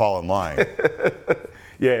not to fall in line.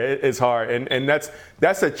 Yeah, it's hard, and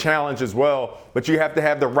that's a challenge as well. But you have to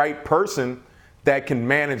have the right person that can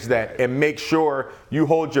manage that and make sure you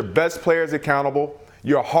hold your best players accountable.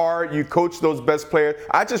 You're hard. You coach those best players.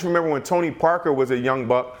 I just remember when Tony Parker was a young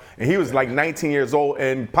buck, and he was 19 years old,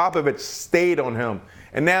 and Popovich stayed on him.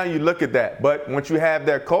 And now you look at that. But once you have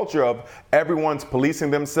that culture of everyone's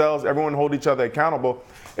policing themselves, everyone hold each other accountable,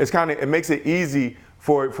 it makes it easy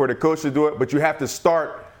for the coach to do it. But you have to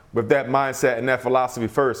start with that mindset and that philosophy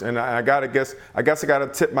first. And I guess I got to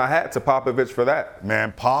tip my hat to Popovich for that.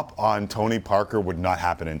 Man, Pop on Tony Parker would not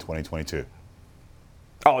happen in 2022.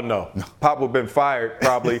 Oh, no. Pop would have been fired,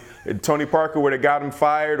 probably. Tony Parker would have got him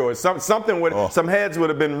fired, or some heads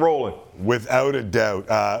would have been rolling. Without a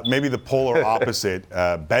doubt. Maybe the polar opposite,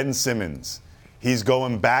 Ben Simmons. He's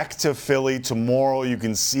going back to Philly tomorrow. You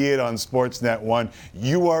can see it on Sportsnet 1.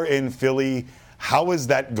 You are in Philly. How is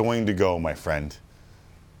that going to go, my friend?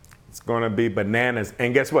 It's going to be bananas.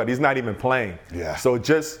 And guess what? He's not even playing. Yeah. So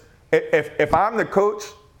just, if I'm the coach,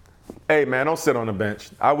 hey, man, don't sit on the bench.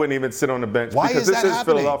 I wouldn't even sit on the bench. Why because is that this is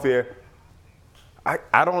happening? Philadelphia.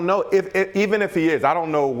 I don't know even if he is. I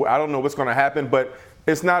don't know what's going to happen, but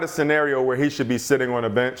it's not a scenario where he should be sitting on a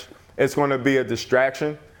bench. It's going to be a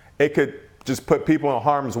distraction. It could just put people in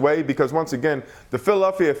harm's way because once again, the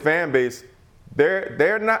Philadelphia fan base,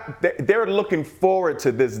 they're looking forward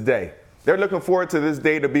to this day. They're looking forward to this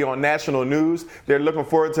day to be on national news. They're looking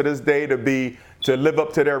forward to this day to live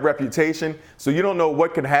up to their reputation. So you don't know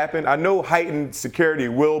what can happen. I know heightened security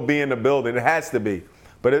will be in the building. It has to be.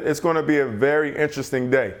 But it's going to be a very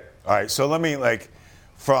interesting day. All right, so let me,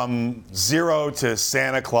 from zero to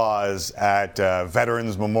Santa Claus at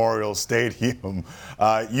Veterans Memorial Stadium.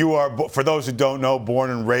 You are, for those who don't know,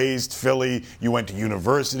 born and raised Philly. You went to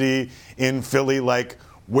university in Philly.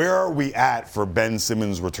 Where are we at for Ben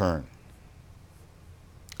Simmons' return?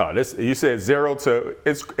 Oh, you said 0 to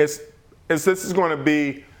this is going to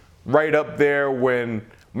be right up there when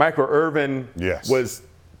Michael Irvin was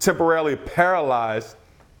temporarily paralyzed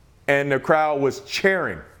and the crowd was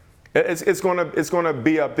cheering. It's going to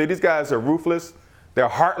be up there. These guys are ruthless. They're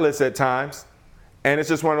heartless at times, and it's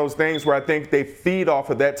just one of those things where I think they feed off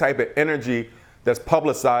of that type of energy that's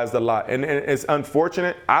publicized a lot, and it's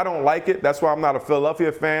unfortunate. I don't like it. That's why I'm not a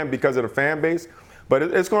Philadelphia fan because of the fan base. But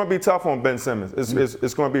it's going to be tough on Ben Simmons.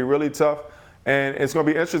 It's going to be really tough, and it's going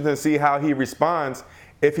to be interesting to see how he responds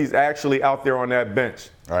if he's actually out there on that bench.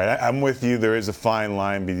 All right, I'm with you. There is a fine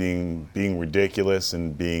line between being ridiculous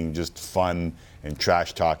and being just fun and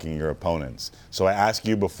trash-talking your opponents. So I ask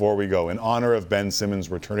you before we go, in honor of Ben Simmons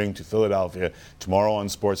returning to Philadelphia tomorrow on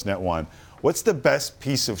Sportsnet 1, what's the best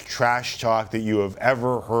piece of trash talk that you have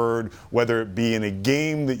ever heard, whether it be in a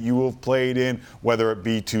game that you have played in, whether it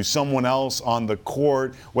be to someone else on the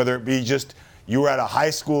court, whether it be just you were at a high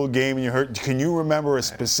school game and you heard, can you remember a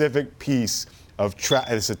specific piece of trash?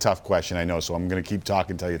 It's a tough question, I know, so I'm going to keep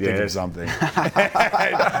talking until you think of something.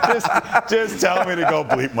 just tell me to go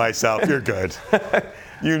bleep myself. You're good.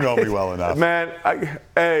 You know me well enough. Man,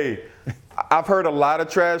 I've heard a lot of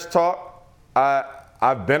trash talk.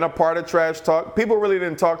 I've been a part of trash talk. People really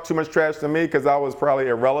didn't talk too much trash to me because I was probably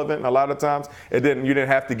irrelevant a lot of times. You didn't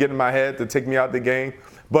have to get in my head to take me out the game.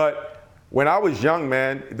 But when I was young,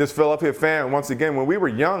 man, this Philadelphia fan, once again, when we were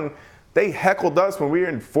young, they heckled us when we were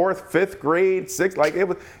in 4th, 5th grade,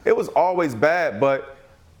 6th. It was always bad. But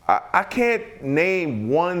I can't name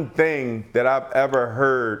one thing that I've ever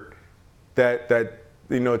heard that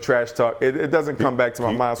trash talk. It doesn't come back to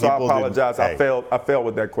my mind. So I apologize. I failed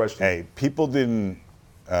with that question. Hey, people didn't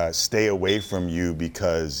stay away from you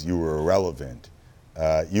because you were irrelevant.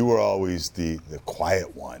 You were always the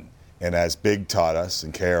quiet one. And as Big taught us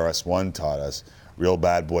and KRS-One taught us, real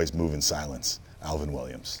bad boys move in silence. Alvin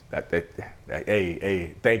Williams.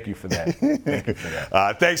 Hey, thank you for that. Thank you for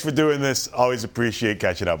that. Thanks for doing this. Always appreciate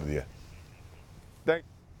catching up with you. Thanks.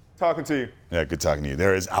 Talking to you. Yeah, good talking to you.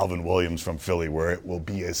 There is Alvin Williams from Philly, where it will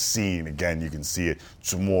be a scene. Again, you can see it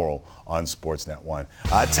tomorrow on Sportsnet 1.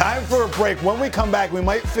 Time for a break. When we come back, we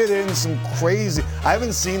might fit in some crazy. I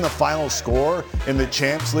haven't seen the final score in the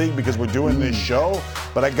Champs League because we're doing this show,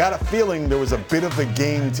 but I got a feeling there was a bit of a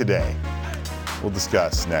game today. We'll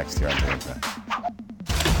discuss next here on Tim and Friends.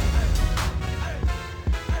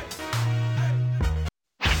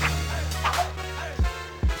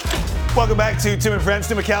 Welcome back to Tim and Friends.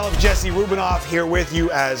 Tim McCallum, Jesse Rubinoff here with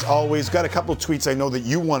you as always. Got a couple of tweets I know that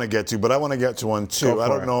you want to get to, but I want to get to one too. I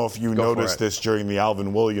don't know if you noticed this during the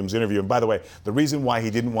Alvin Williams interview. And by the way, the reason why he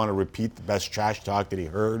didn't want to repeat the best trash talk that he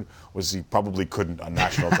heard was he probably couldn't on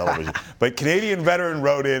national television. But Canadian veteran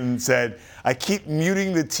wrote in and said, I keep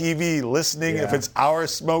muting the TV, listening if it's our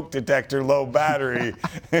smoke detector low battery.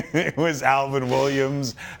 It was Alvin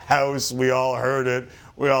Williams' house. We all heard it.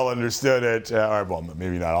 We all understood it. Well,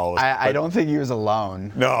 maybe not all of us. I don't think he was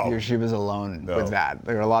alone. No. He or she was alone with that.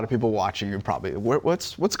 There are a lot of people watching who probably,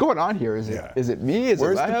 what's going on here? Is it me?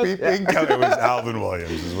 Where's the beeping coming? It was Alvin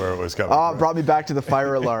Williams is where it was coming from. Brought me back to the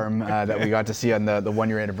fire alarm that we got to see on the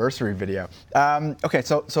 1-year anniversary video. Okay,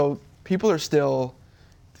 so people are still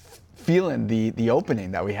feeling the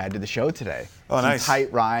opening that we had to the show today. Oh, Some nice.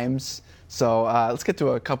 tight rhymes. So let's get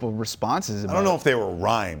to a couple of responses. I don't know if they were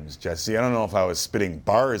rhymes, Jesse. I don't know if I was spitting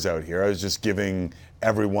bars out here. I was just giving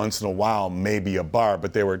every once in a while maybe a bar,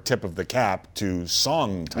 but they were tip of the cap to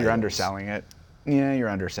song titles. You're underselling it. Yeah, you're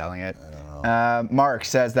underselling it. I don't know. Mark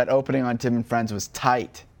says that opening on Tim and Friends was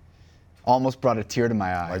tight. Almost brought a tear to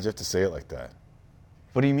my eye. Why'd you have to say it like that?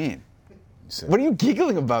 What do you mean? What are you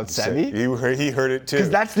giggling about, Sebi? He heard it too. Because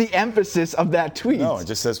that's the emphasis of that tweet. No, it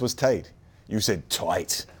just says was tight. You said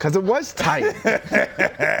tight. Because it was tight. It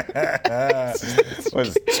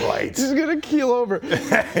was tight. He's going to keel over.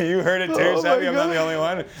 You heard it too, Sammy? I'm not the only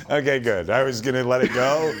one? Okay, good. I was going to let it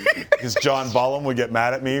go because John Bollum would get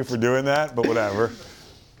mad at me for doing that, but whatever.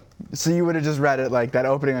 So you would have just read it like that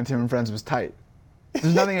opening on Tim and Friends was tight.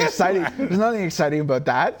 There's nothing exciting. There's nothing exciting about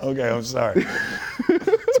that. Okay, I'm sorry.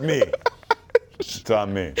 It's me. It's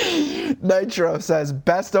on me. Nitro says,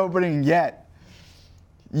 best opening yet.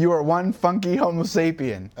 You are one funky Homo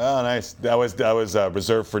sapien. Oh, nice. That was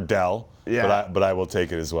reserved for Dell. Yeah. But I will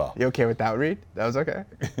take it as well. You okay with that, Reed? That was okay.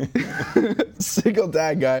 Single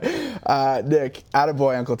tag guy. Nick,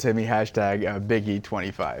 attaboy Uncle Timmy, hashtag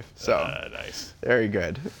Biggie25. So nice. Very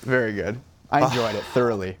good. Very good. I enjoyed it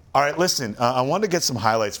thoroughly. All right, listen, I wanted to get some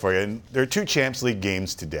highlights for you. And there are 2 Champs League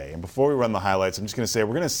games today. And before we run the highlights, I'm just going to say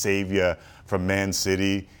we're going to save you from Man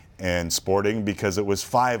City and Sporting because it was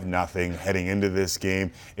 5-0 heading into this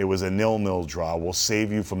game. It was a 0-0 draw. We'll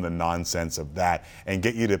save you from the nonsense of that and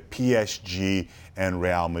get you to PSG and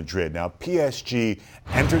Real Madrid. Now, PSG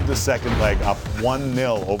entered the second leg up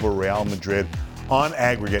 1-0 over Real Madrid on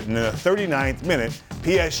aggregate. And in the 39th minute,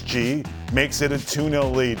 PSG makes it a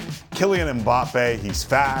 2-0 lead. Kylian Mbappe, he's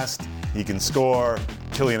fast, he can score.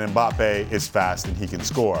 Kylian Mbappe is fast and he can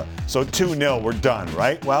score. So 2-0, we're done,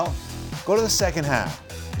 right? Well, go to the second half.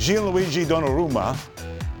 Gianluigi Donnarumma,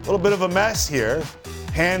 a little bit of a mess here.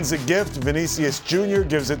 Hands a gift. Vinicius Jr.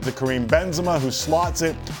 gives it to Karim Benzema, who slots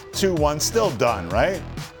it 2-1. Still done, right?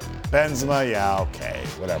 Benzema, yeah, okay,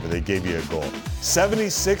 whatever. They gave you a goal.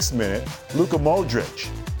 76th minute, Luka Modric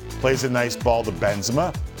plays a nice ball to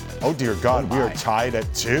Benzema. Oh, dear God, we are tied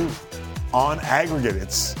at 2. On aggregate,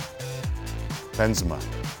 it's Benzema.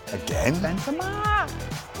 Again? Benzema!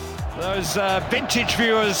 Those vintage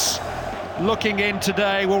viewers looking in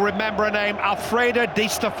today will remember a name, Alfredo Di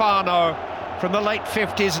Stefano, from the late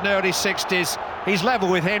 50s and early 60s. He's level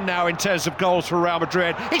with him now in terms of goals for Real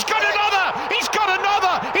Madrid. He's got another! He's got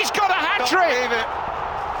another! He's got a hat-trick!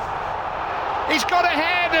 He's got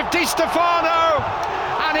ahead of Di Stefano,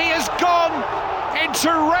 and he has gone into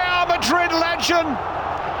Real Madrid legend.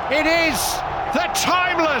 It is the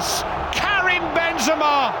timeless Karim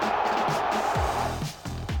Benzema.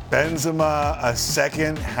 Benzema, a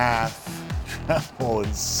second half travel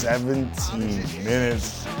in 17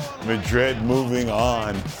 minutes. Madrid moving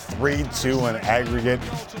on 3-2 on aggregate.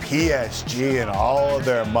 PSG and all of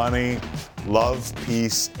their money. Love,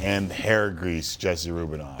 peace, and hair grease, Jesse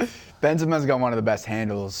Rubinoff. Benzema's got one of the best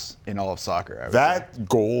handles in all of soccer. That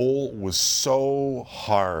goal was so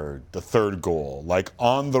hard, the third goal. Like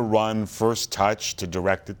on the run, first touch to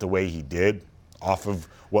direct it the way he did, off of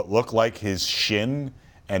what looked like his shin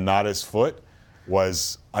and not his foot,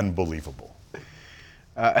 was unbelievable.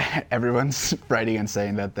 Everyone's writing and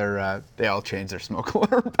saying that they all changed their smoke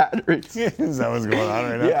alarm batteries. Is that what's going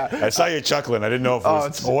on right now? Yeah. I saw you chuckling. I didn't know if it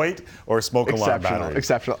was Toit or smoke alarm batteries.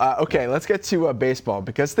 Exceptional. Okay, let's get to baseball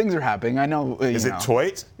because things are happening. I know. Is it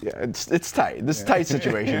Toit? Yeah, it's tight. This is a tight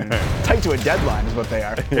situation. Tight to a deadline is what they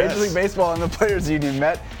are. Yes. Major League Baseball and the Players Union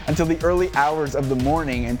met until the early hours of the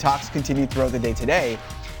morning, and talks continued throughout the day today.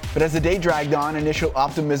 But as the day dragged on, initial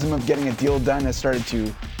optimism of getting a deal done has started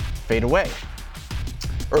to fade away.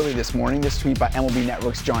 Early this morning, this tweet by MLB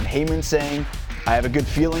Network's John Heyman saying, I have a good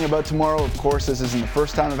feeling about tomorrow. Of course, this isn't the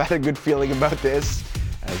first time I've had a good feeling about this,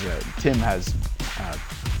 as Tim has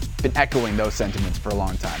been echoing those sentiments for a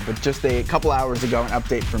long time. But just a couple hours ago, an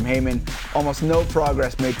update from Heyman. Almost no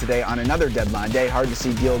progress made today on another deadline day. Hard to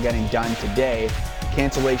see deal getting done today.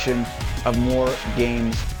 Cancellation of more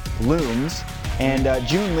games looms. And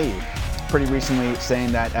June Lee, pretty recently saying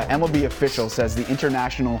that MLB official says the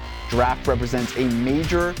international draft represents a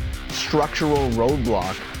major structural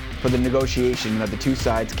roadblock for the negotiation, that the two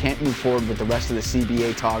sides can't move forward with the rest of the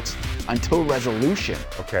CBA talks until resolution.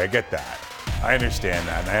 Okay, I get that. I understand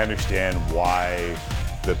that. And I understand why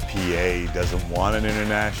the PA doesn't want an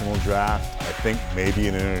international draft. I think maybe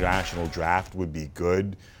an international draft would be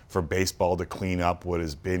good for baseball to clean up what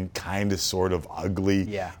has been kind of sort of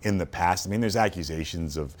ugly in the past. I mean, there's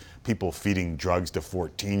accusations of people feeding drugs to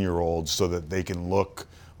 14-year-olds so that they can look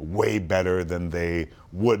way better than they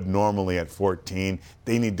would normally at 14.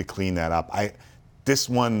 They need to clean that up. This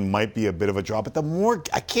one might be a bit of a draw, but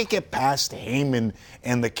I can't get past Heyman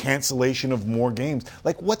and the cancellation of more games.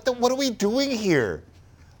 Like, what are we doing here?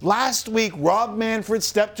 Last week, Rob Manfred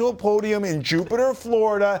stepped to a podium in Jupiter,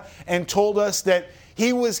 Florida, and told us that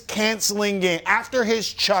he was canceling games. After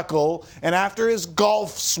his chuckle and after his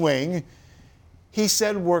golf swing, he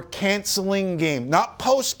said we're canceling games. Not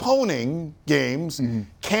postponing games,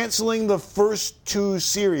 canceling the first two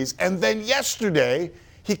series. And then yesterday,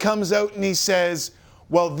 he comes out and he says,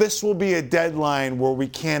 well, this will be a deadline where we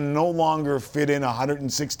can no longer fit in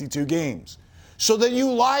 162 games. So then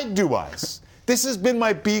you lied to us. This has been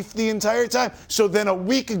my beef the entire time. So then a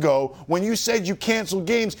week ago, when you said you canceled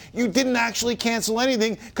games, you didn't actually cancel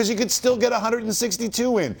anything because you could still get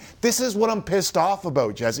 162 in. This is what I'm pissed off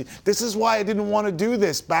about, Jesse. This is why I didn't want to do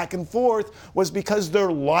this back and forth, was because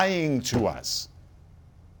they're lying to us.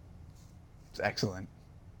 It's excellent.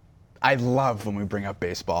 I love when we bring up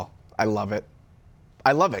baseball. I love it.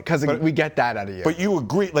 I love it because we get that out of you. But you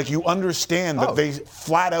agree, like you understand that they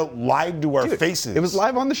flat out lied to our faces. It was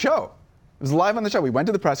live on the show. It was live on the show. We went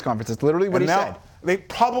to the press conference. It's literally what he said. They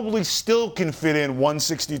probably still can fit in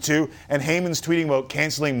 162, and Heyman's tweeting about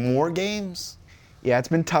canceling more games. Yeah, it's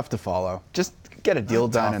been tough to follow. Just get a deal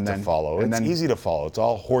done and then follow. It's easy to follow. It's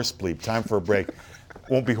all horse bleep. Time for a break.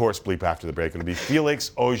 Won't be horse bleep after the break. It'll be Felix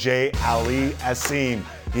Auger-Aliassime.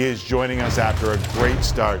 He is joining us after a great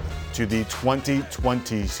start to the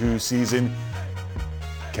 2022 season.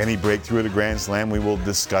 Can he break through at a Grand Slam? We will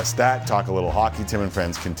discuss that. Talk a little hockey. Tim and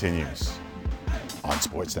Friends continues on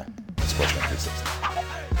Sportsnet. Sportsnet 360.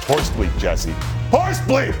 Horse bleep, Jesse. Horse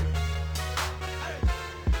bleep!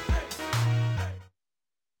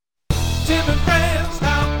 Tim and Friends,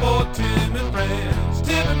 time for Tim and Friends.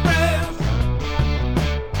 Tim and Friends.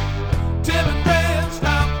 Tim and Friends,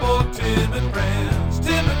 time for Tim and Friends.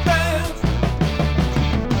 Tim and Friends.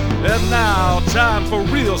 And now, time for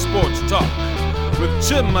real sports talk with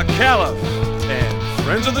Tim McAuliffe and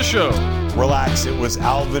friends of the show. Relax, it was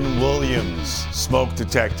Alvin Williams' smoke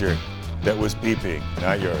detector that was beeping,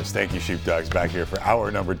 not yours. Thank you, Sheepdogs. Back here for hour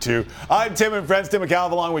number 2. I'm Tim and Friends, Tim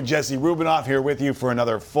McAuliffe, along with Jesse Rubinoff, here with you for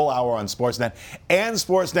another full hour on Sportsnet and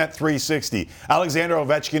Sportsnet 360. Alexander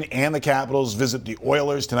Ovechkin and the Capitals visit the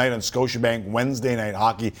Oilers tonight on Scotiabank Wednesday Night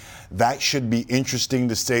Hockey. That should be interesting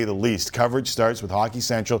to say the least. Coverage starts with Hockey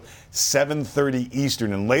Central, 7:30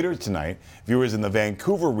 Eastern. And later tonight, viewers in the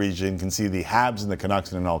Vancouver region can see the Habs and the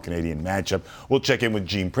Canucks in an all-Canadian matchup. We'll check in with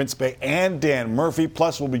Gene Principe and Dan Murphy.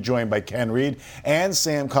 Plus, we'll be joined by Ken Reed and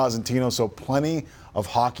Sam Cosentino. So plenty of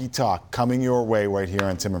hockey talk coming your way right here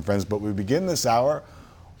on Tim and Friends. But we begin this hour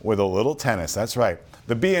with a little tennis. That's right.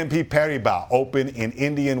 The BNP Paribas Open in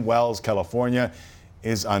Indian Wells, California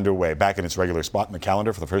is underway. Back in its regular spot in the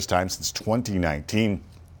calendar for the first time since 2019.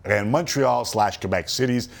 And Montreal/Quebec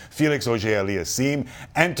City's Felix Auger-Aliassime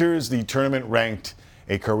enters the tournament ranked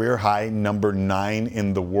a career-high number 9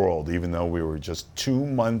 in the world. Even though we were just 2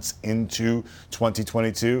 months into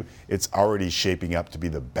 2022, it's already shaping up to be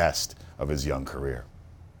the best of his young career.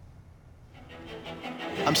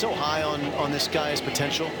 I'm so high on this guy's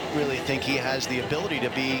potential. Really think he has the ability to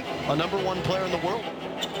be a number 1 player in the world.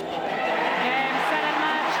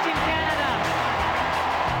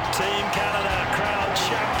 Team Canada, crowned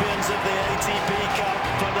champions of the ATP Cup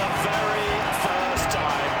for the very first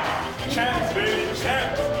time. Champs, baby,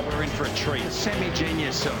 champs. We're in for a treat.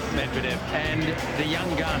 Semi-genius of Medvedev and the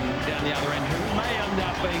young gun down the other end who may end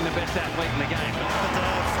up being the best athlete in the game.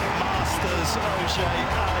 Medvedev, Masters,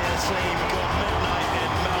 Auger-Aliassime, got midnight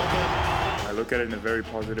in Melbourne. I look at it in a very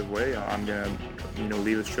positive way. I'm going to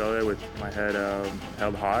leave Australia with my head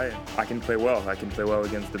held high. I can play well. I can play well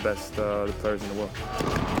against the best the players in the world.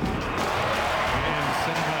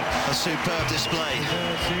 A superb display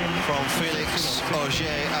from Felix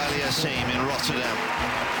Auger-Aliassime in Rotterdam.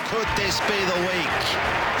 Could this be the week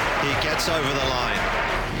he gets over the line?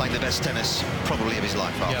 Playing the best tennis probably of his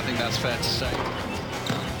life. Yeah, I think that's fair to say.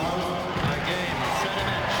 Again, set a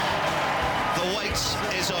match. The wait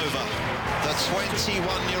is over. The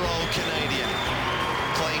 21-year-old Canadian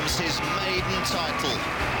claims his maiden title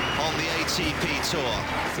on the ATP Tour.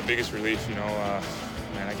 It's the biggest relief, man,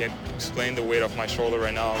 I can't explain the weight off my shoulder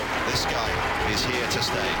right now. This guy is here to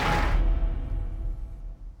stay.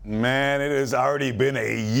 Man, it has already been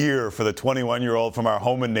a year for the 21-year-old from our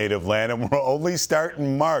home and native land, and we're only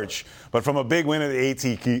starting March. But from a big win at the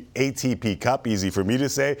ATP Cup, easy for me to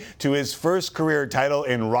say, to his first career title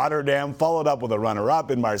in Rotterdam, followed up with a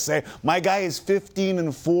runner-up in Marseille. My guy is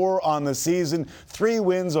 15-4 on the season, 3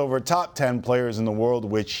 wins over top 10 players in the world,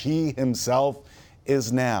 which he himself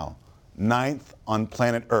is now 9th on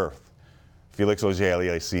planet Earth. Felix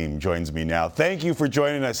Auger-Aliassime joins me now. Thank you for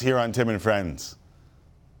joining us here on Tim and Friends.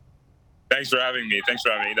 Thanks for having me.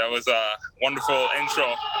 That was a wonderful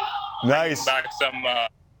intro. Nice. Back some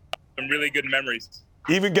really good memories.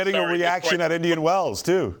 Even getting a reaction at Indian Wells,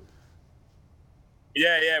 too.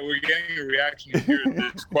 Yeah, we're getting a reaction here.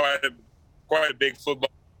 There's quite a big football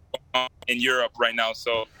in Europe right now,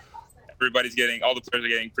 so all the players are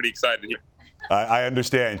getting pretty excited here. I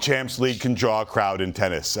understand. Champs League can draw a crowd in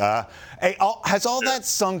tennis. Hey, has all that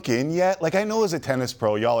sunk in yet? Like, I know as a tennis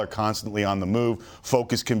pro, y'all are constantly on the move.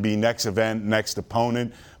 Focus can be next event, next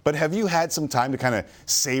opponent. But have you had some time to kind of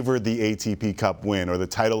savor the ATP Cup win or the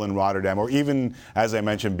title in Rotterdam or even, as I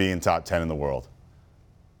mentioned, being top 10 in the world?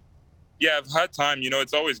 Yeah, I've had time.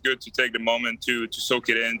 It's always good to take the moment to soak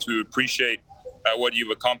it in, to appreciate what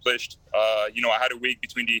you've accomplished. I had a week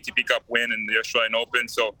between the ATP Cup win and the Australian Open.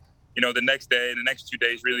 So, the next 2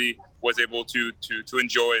 days really was able to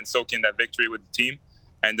enjoy and soak in that victory with the team.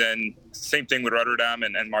 And then same thing with Rotterdam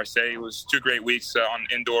and Marseille. It was 2 great weeks on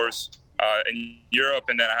indoors in Europe.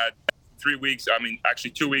 And then I had 2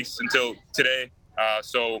 weeks until today.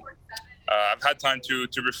 So I've had time to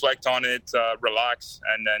reflect on it, relax,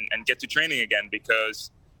 and get to training again,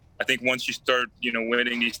 because I think once you start,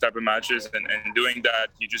 winning these type of matches and doing that,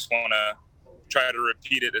 you just want to try to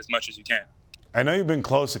repeat it as much as you can. I know you've been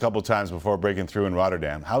close a couple times before breaking through in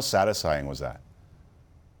Rotterdam. How satisfying was that?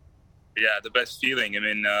 Yeah, the best feeling. I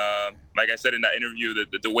mean, like I said in that interview,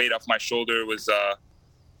 the weight off my shoulder was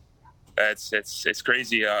it's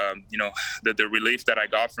crazy. The relief that I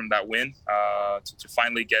got from that win to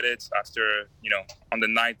finally get it after on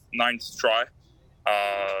the ninth try.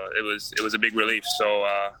 It was a big relief. So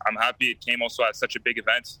I'm happy it came also at such a big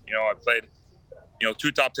event. I played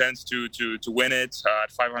 2 top 10s to win it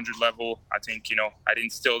at 500 level. I think I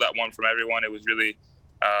didn't steal that one from everyone. It was really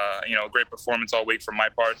a great performance all week from my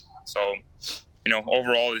part. So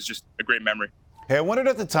overall it's just a great memory. Hey, I wondered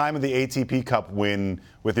at the time of the ATP Cup win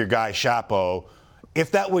with your guy Shapo,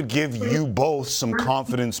 if that would give you both some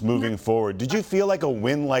confidence moving forward. Did you feel like a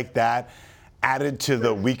win like that added to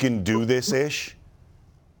the we can do this-ish?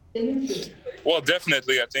 Well,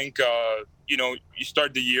 definitely. I think, you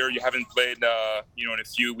start the year, you haven't played, in a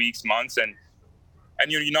few weeks, months, and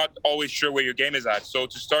you're not always sure where your game is at. So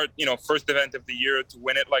to start, first event of the year, to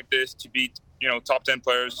win it like this, to beat, top 10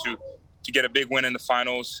 players, to get a big win in the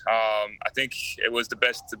finals, I think it was the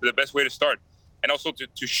best way to start. And also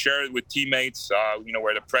to share it with teammates,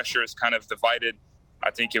 where the pressure is kind of divided.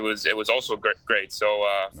 I think it was also great. So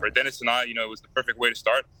for Dennis and I, it was the perfect way to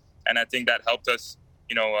start. And I think that helped us,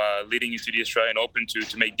 leading into the Australian Open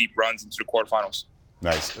to make deep runs into the quarterfinals.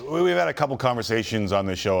 Nice. We've had a couple conversations on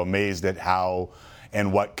the show, amazed at how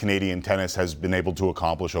and what Canadian tennis has been able to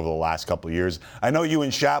accomplish over the last couple of years. I know you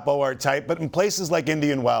and Shapo are tight, but in places like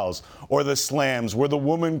Indian Wells or the Slams, where the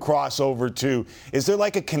women cross over too, is there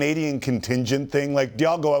like a Canadian contingent thing? Like, do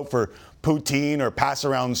y'all go out for poutine or pass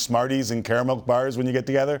around Smarties and caramel bars when you get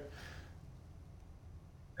together?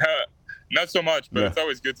 Not so much, but It's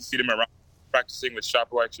always good to see them around. Practicing with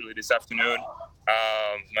Shapo actually this afternoon.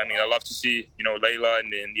 I love to see, Layla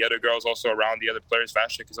and the other girls also around, the other players.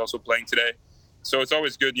 Vashik is also playing today. So it's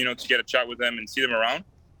always good, to get a chat with them and see them around.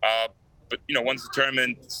 But once the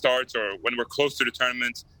tournament starts or when we're close to the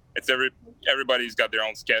tournament, it's everybody's got their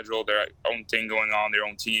own schedule, their own thing going on, their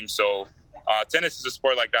own team. So tennis is a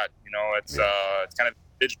sport like that. It's kind of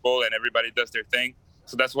digital and everybody does their thing.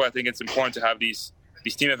 So that's why I think it's important to have these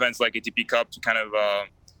team events like ATP Cup to kind of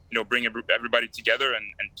bring everybody together and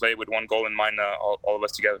play with one goal in mind, all of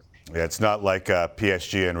us together. Yeah, it's not like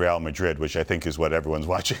PSG and Real Madrid, which I think is what everyone's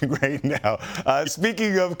watching right now.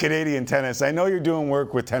 Speaking of Canadian tennis, I know you're doing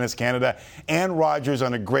work with Tennis Canada and Rogers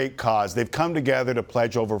on a great cause. They've come together to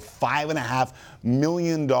pledge over $5.5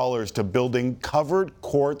 million to building covered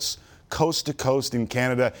courts coast to coast in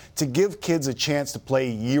Canada to give kids a chance to play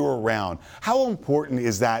year-round. How important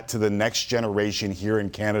is that to the next generation here in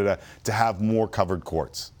Canada to have more covered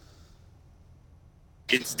courts?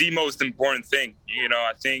 It's the most important thing.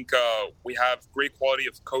 I think we have great quality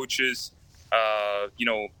of coaches,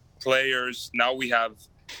 players. Now we have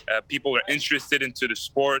people are interested into the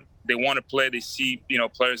sport. They want to play. They see,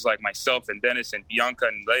 players like myself and Dennis and Bianca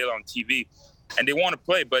and Layla on TV, and they want to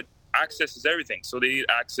play, but access is everything. So they need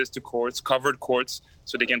access to courts, covered courts,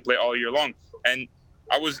 so they can play all year long. And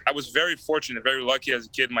I was very fortunate, very lucky as a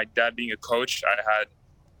kid. My dad being a coach, I had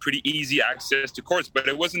pretty easy access to courts, but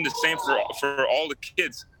it wasn't the same for all the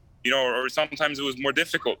kids, or sometimes it was more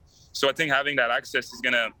difficult. So I think having that access is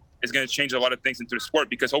gonna change a lot of things into the sport,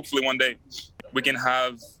 because hopefully one day we can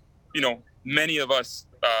have, many of us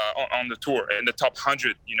on the tour in the top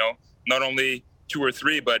 100, not only 2 or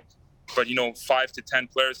 3, but 5 to 10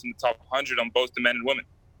 players in the top 100 on both the men and women.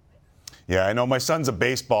 Yeah, I know my son's a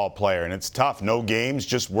baseball player, and it's tough. No games,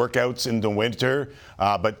 just workouts in the winter.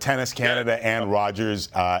 But Tennis Canada and Rogers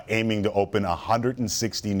aiming to open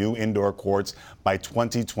 160 new indoor courts by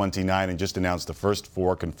 2029 and just announced the first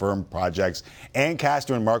 4 confirmed projects.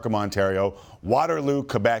 Ancaster and Markham, Ontario, Waterloo,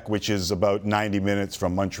 Quebec, which is about 90 minutes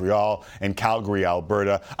from Montreal, and Calgary,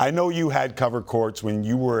 Alberta. I know you had cover courts when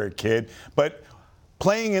you were a kid, but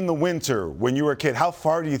playing in the winter when you were a kid, how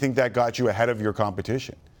far do you think that got you ahead of your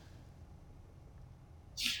competition?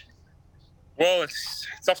 Well, it's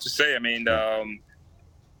tough to say. I mean,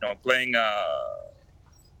 playing,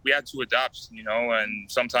 we had to adapt,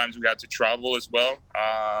 and sometimes we had to travel as well,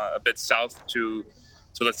 a bit south to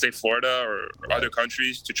let's say Florida or other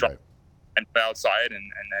countries to try and play outside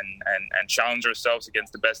and challenge ourselves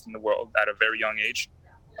against the best in the world at a very young age.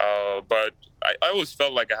 But I always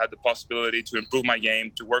felt like I had the possibility to improve my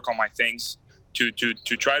game, to work on my things, to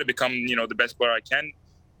try to become, the best player I can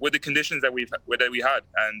with the conditions that we had.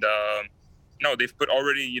 And, they've put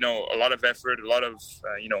already, a lot of effort, a lot of,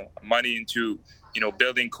 money into,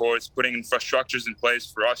 building courts, putting infrastructures in place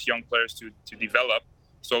for us young players to develop.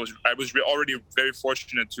 So I was already very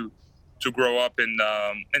fortunate to grow up in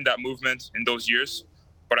that movement in those years.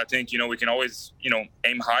 But I think, we can always,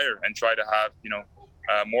 aim higher and try to have,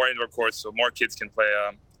 more indoor courts so more kids can play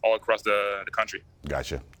all across the country.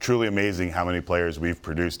 Gotcha. Truly amazing how many players we've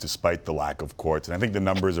produced despite the lack of courts. And I think the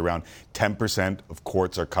number is around 10% of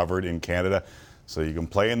courts are covered in Canada. So you can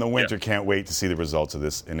play in the winter. Yeah. Can't wait to see the results of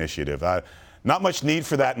this initiative. Not much need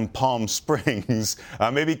for that in Palm Springs.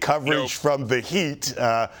 Maybe coverage from the heat.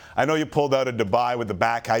 I know you pulled out of Dubai with the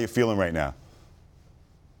back. How you feeling right now?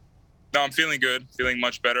 No, I'm feeling good. Feeling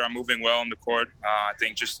much better. I'm moving well on the court. I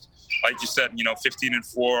think just like you said,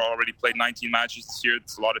 15-4. Already played 19 matches this year.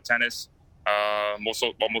 It's a lot of tennis.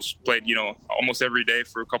 Almost played, almost every day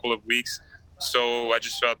for a couple of weeks. So I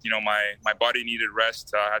just felt, my body needed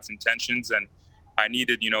rest. I had some tensions, and I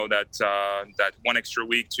needed, that one extra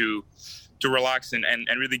week to relax and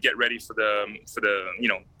really get ready for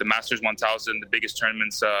the Masters 1000, the biggest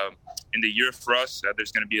tournaments in the year for us.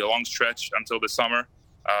 There's going to be a long stretch until the summer.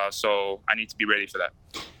 So I need to be ready for that.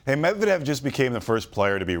 Hey, Medvedev just became the first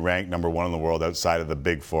player to be ranked number 1 in the world outside of the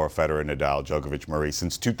big 4, Federer, Nadal, Djokovic, Murray,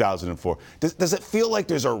 since 2004. Does it feel like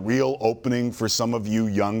there's a real opening for some of you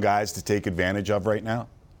young guys to take advantage of right now?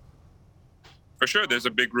 For sure. There's a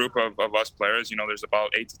big group of us players. There's about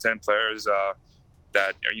 8 to 10 players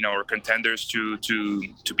that are contenders to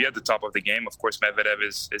be at the top of the game. Of course, Medvedev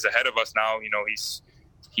is ahead of us now.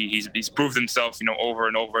 He's proved himself, over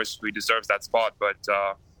and over, so he deserves that spot. But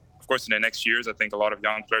of course, in the next years, I think a lot of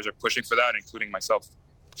young players are pushing for that, including myself.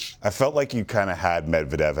 I felt like you kind of had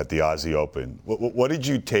Medvedev at the Aussie Open. What did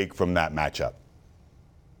you take from that matchup?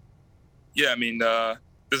 Yeah, I mean,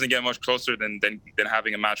 doesn't get much closer than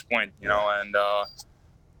having a match point, and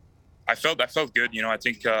I felt good. I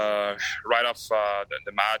think right off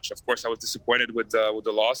the match, of course, I was disappointed with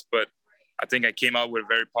the loss, but I think I came out with a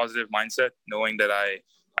very positive mindset, knowing that I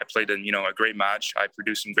played a great match. I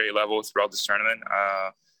produced some great levels throughout this tournament,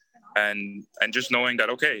 and just knowing that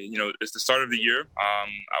it's the start of the year.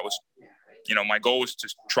 I was, my goal was to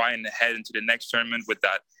try and head into the next tournament with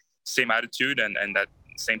that same attitude and that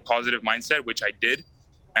same positive mindset, which I did,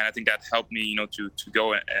 and I think that helped me, to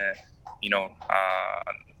go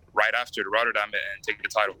right after to Rotterdam and take the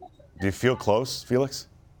title. Do you feel close, Felix?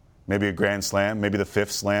 Maybe a grand slam, maybe the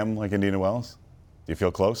 5th slam like Indiana Wells? Do you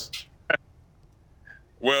feel close?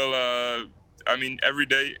 Well,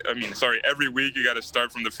 every week you got to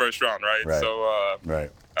start from the first round, right? Right. So,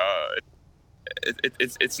 right.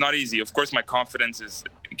 It's not easy. Of course, my confidence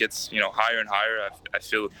gets higher and higher. I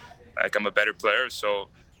feel like I'm a better player. So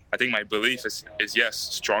I think my belief is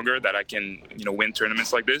stronger that I can win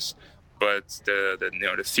tournaments like this. But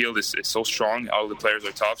the field is so strong. All the players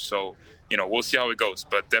are tough. So we'll see how it goes.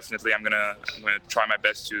 But definitely, I'm gonna try my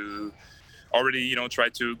best to already try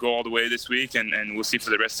to go all the way this week, and we'll see for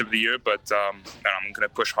the rest of the year. But I'm gonna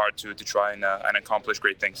push hard to try and accomplish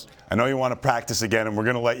great things. I know you want to practice again, and we're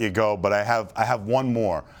gonna let you go. But I have one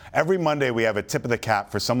more. Every Monday we have a tip of the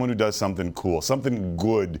cap for someone who does something cool, something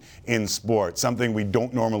good in sport, something we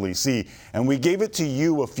don't normally see. And we gave it to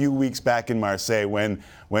you a few weeks back in Marseille when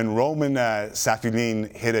Roman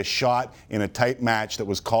Safiullin hit a shot in a tight match that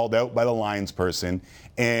was called out by the linesperson.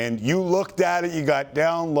 And you looked at it, you got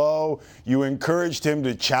down low, you encouraged him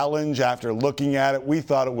to challenge after looking at it. We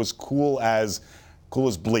thought it was cool as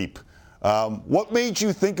bleep. What made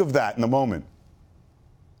you think of that in the moment?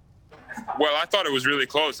 Well, I thought it was really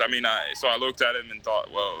close. I mean, so I looked at him and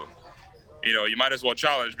thought, well, you might as well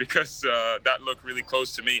challenge because that looked really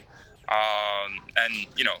close to me. And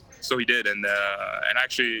so he did. And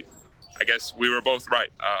actually, I guess we were both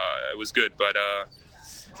right. It was good, but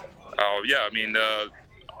yeah, I mean,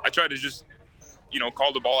 I try to just,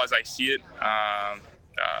 call the ball as I see it.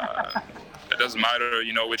 It doesn't matter,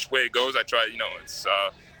 which way it goes. I try, it's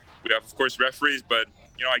we have, of course, referees, but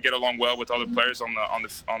I get along well with other players on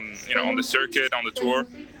the circuit, on the tour,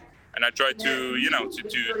 and I try to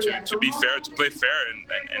to be fair, to play fair,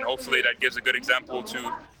 and hopefully that gives a good example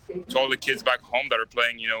to all the kids back home that are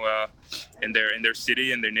playing, in their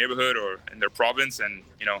city, in their neighborhood, or in their province, and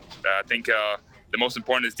I think the most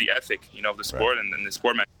important is the ethic, of the sport and the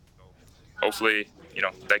sportman. So hopefully,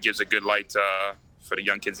 that gives a good light for the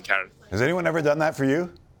young kids in Canada. Has anyone ever done that for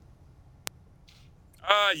you?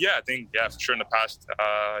 Yeah, I think, for sure in the past.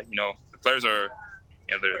 The players are,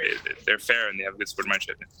 they're fair and they have good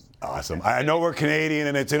sportsmanship. Awesome. I know we're Canadian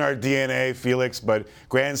and it's in our DNA, Felix, but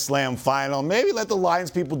Grand Slam final, maybe let the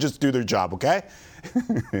Lions people just do their job, okay?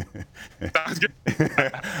 Sounds good.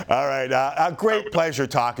 All right. A great pleasure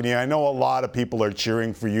talking to you. I know a lot of people are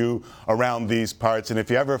cheering for you around these parts, and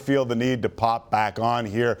if you ever feel the need to pop back on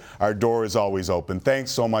here, our door is always open.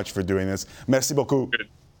 Thanks so much for doing this. Merci beaucoup. Good.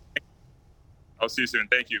 I'll see you soon.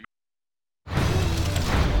 Thank you.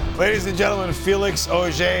 Ladies and gentlemen, Felix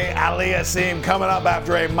Auger-Aliassime coming up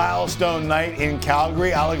after a milestone night in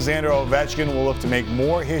Calgary. Alexander Ovechkin will look to make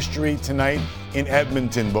more history tonight in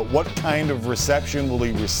Edmonton. But what kind of reception will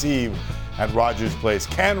he receive at Rogers Place?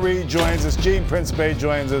 Ken Reed joins us. Gene Principe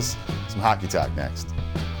joins us. Some hockey talk next.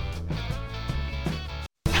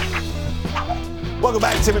 Welcome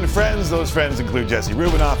back, Tim and Friends. Those friends include Jesse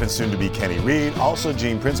Rubinoff and soon-to-be Kenny Reed. Also,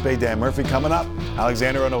 Gene Principe, Dan Murphy coming up.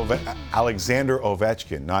 Alexander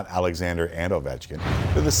Ovechkin, not Alexander and Ovechkin.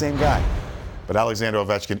 They're the same guy. But Alexander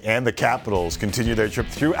Ovechkin and the Capitals continue their trip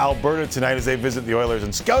through Alberta tonight as they visit the Oilers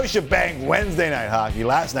in Scotiabank Wednesday night hockey.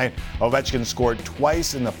 Last night, Ovechkin scored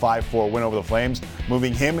twice in the 5-4 win over the Flames,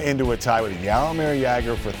 moving him into a tie with Jaromir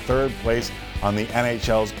Jagr for third place on the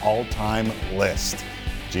NHL's all-time list.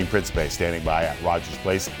 Gene Principe standing by at Rogers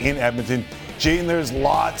Place in Edmonton. Gene, there's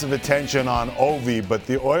lots of attention on Ovi, but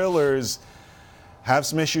the Oilers have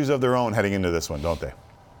some issues of their own heading into this one, don't they?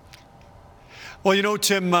 Well,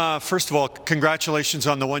 Tim, first of all, congratulations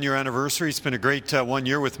on the one-year anniversary. It's been a great 1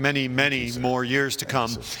 year with many, many more years to come.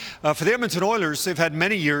 For the Edmonton Oilers, they've had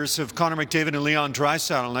many years of Connor McDavid and Leon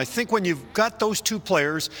Draisaitl. And I think when you've got those two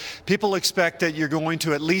players, people expect that you're going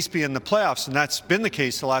to at least be in the playoffs. And that's been the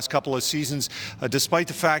case the last couple of seasons, despite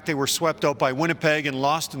the fact they were swept out by Winnipeg and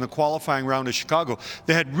lost in the qualifying round of Chicago.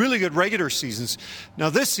 They had really good regular seasons. Now,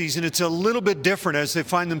 this season, it's a little bit different as they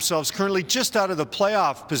find themselves currently just out of the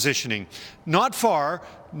playoff positioning. Not far.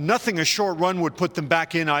 Nothing a short run would put them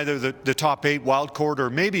back in either the top 8 wild card or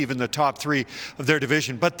maybe even the top 3 of their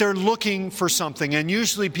division. But they're looking for something, and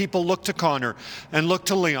usually people look to Connor and look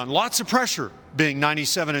to Leon. Lots of pressure being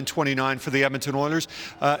 97-29 for the Edmonton Oilers.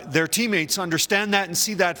 Their teammates understand that and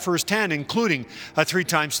see that firsthand, including a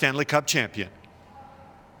 3-time Stanley Cup champion.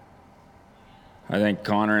 I think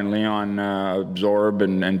Connor and Leon absorb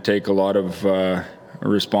and take a lot of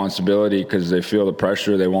responsibility because they feel the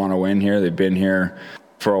pressure. They want to win here. They've been here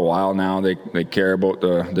for a while now. They care about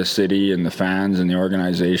the city and the fans and the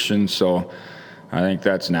organization. So I think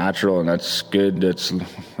that's natural and that's good.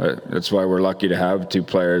 That's why we're lucky to have two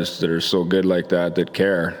players that are so good like that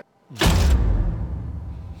care.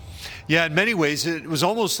 Yeah, in many ways, it was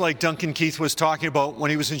almost like Duncan Keith was talking about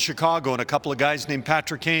when he was in Chicago and a couple of guys named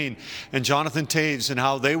Patrick Kane and Jonathan Toews and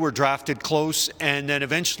how they were drafted close and then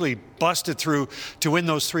eventually busted through to win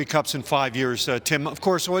those 3 cups in 5 years. Tim, of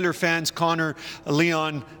course, Oiler fans, Connor,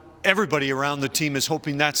 Leon, everybody around the team is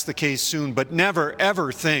hoping that's the case soon, but never,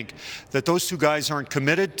 ever think that those two guys aren't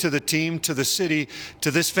committed to the team, to the city,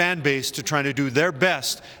 to this fan base, to trying to do their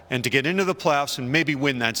best and to get into the playoffs and maybe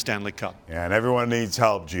win that Stanley Cup. Yeah, and everyone needs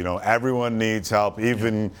help, Gino. Everyone needs help.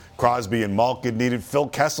 Even Crosby and Malkin needed Phil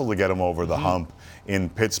Kessel to get them over the hump in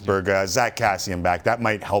Pittsburgh. Zach Kassian back. That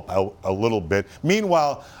might help out a little bit.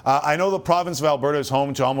 Meanwhile, I know the province of Alberta is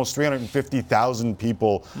home to almost 350,000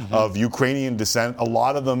 people of Ukrainian descent, a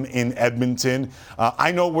lot of them in Edmonton.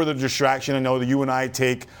 I know we're the distraction. I know that you and I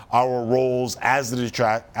take our roles as the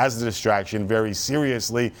distraction very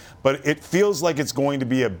seriously, but it feels like it's going to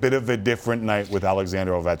be a bit of a different night with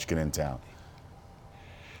Alexander Ovechkin in town.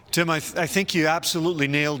 Tim, I think you absolutely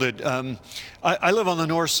nailed it. I live on the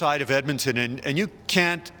north side of Edmonton, and you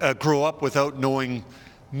can't grow up without knowing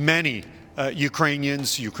many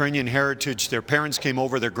Ukrainians, Ukrainian heritage. Their parents came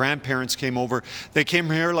over, their grandparents came over. They came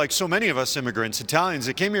here like so many of us immigrants, Italians.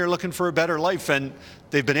 They came here looking for a better life, and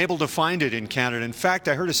they've been able to find it in Canada. In fact,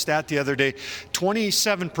 I heard a stat the other day,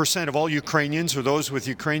 27% of all Ukrainians or those with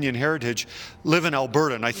Ukrainian heritage live in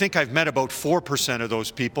Alberta, and I think I've met about 4% of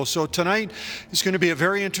those people. So tonight is going to be a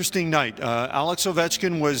very interesting night. Alex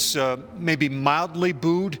Ovechkin was maybe mildly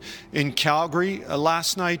booed in Calgary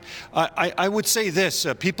last night. I would say this,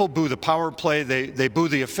 people boo the power play, they boo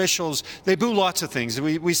the officials, they boo lots of things.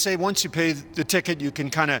 We say once you pay the ticket, you can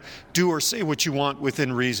kind of do or say what you want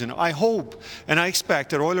within reason. I hope and I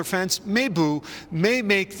expect that Oiler fans may boo, may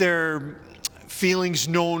make their feelings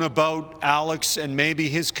known about Alex and maybe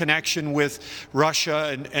his connection with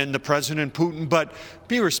Russia and the President Putin, but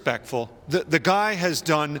be respectful. The guy has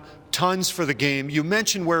done tons for the game. You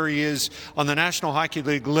mentioned where he is on the National Hockey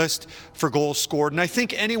League list for goals scored, and I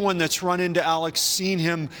think anyone that's run into Alex, seen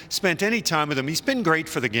him, spent any time with him, he's been great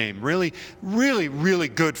for the game. Really, really, really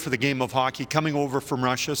good for the game of hockey coming over from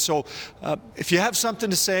Russia. So if you have something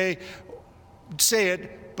to say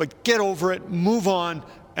it, but get over it, move on,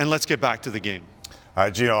 and let's get back to the game.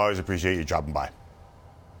 Gene, I always appreciate you dropping by.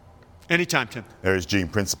 Anytime, Tim. There's Gene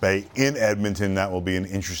Principe in Edmonton. That will be an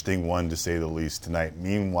interesting one, to say the least, tonight.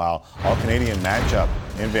 Meanwhile, all-Canadian matchup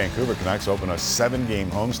in Vancouver. Canucks open a 7-game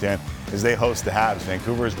homestand as they host the Habs.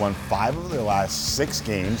 Vancouver has won 5 of their last 6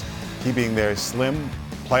 games, keeping their slim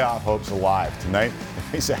playoff hopes alive. Tonight, they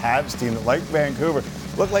face a Habs team that, like Vancouver,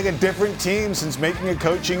 look like a different team since making a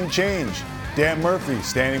coaching change. Dan Murphy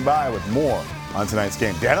standing by with more on tonight's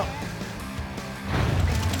game. Daniel?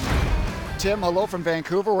 Tim, hello from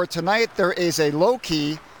Vancouver, where tonight there is a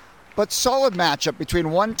low-key but solid matchup between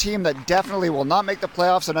one team that definitely will not make the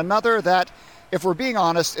playoffs and another that, if we're being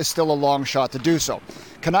honest, is still a long shot to do so.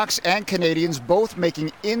 Canucks and Canadians both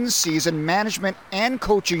making in-season management and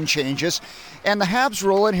coaching changes, and the Habs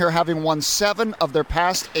roll in here having won 7 of their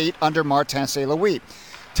past 8 under Martin St. Louis.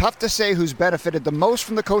 Tough to say who's benefited the most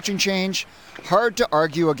from the coaching change. Hard to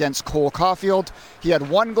argue against Cole Caulfield. He had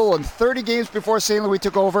 1 goal in 30 games before St. Louis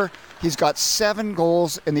took over. He's got 7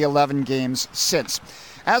 goals in the 11 games since.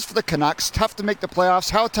 As for the Canucks, tough to make the playoffs.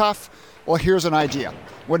 How tough? Well, here's an idea.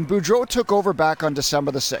 When Boudreau took over back on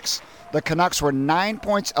December the 6th, the Canucks were 9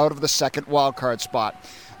 points out of the second wildcard spot.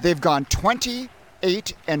 They've gone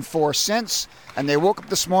 28-4 since, and they woke up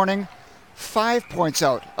this morning 5 points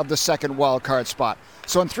out of the second wildcard spot.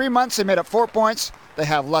 So in 3 months, they made up 4 points. They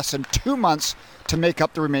have less than 2 months to make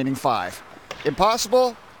up the remaining 5.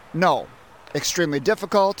 Impossible? No. Extremely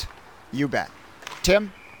difficult? You bet.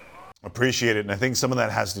 Tim? Appreciate it. And I think some of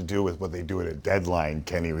that has to do with what they do at a deadline,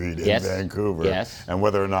 Kenny Reed, in Vancouver. Yes. And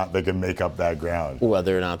whether or not they can make up that ground.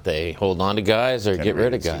 Whether or not they hold on to guys or get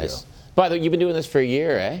rid of guys. By the way, you've been doing this for a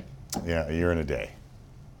year, eh? Yeah, a year and a day.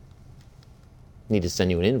 Need to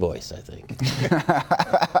send you an invoice, I think.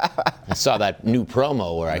 I saw that new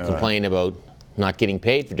promo where I complained about not getting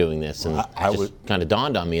paid for doing this, and it kind of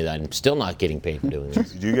dawned on me that I'm still not getting paid for doing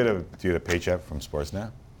this. Do you get a paycheck from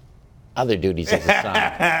Sportsnet? Other duties as a son.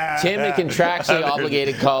 Tim and contractually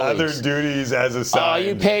obligated colleagues. Other duties as a son. Oh,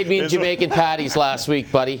 you paid me in Jamaican patties last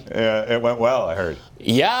week, buddy. Yeah, it went well, I heard.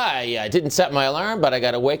 Yeah, I didn't set my alarm, but I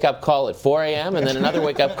got a wake-up call at 4 a.m. and then another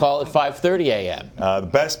wake-up call at 5:30 a.m. The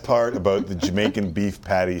best part about the Jamaican beef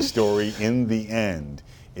patty story in the end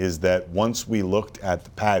is that once we looked at the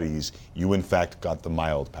patties, you in fact got the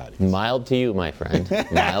mild patties. Mild to you, my friend.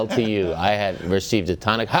 Mild to you. I had received a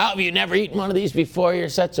ton of, how have you never eaten one of these before? You're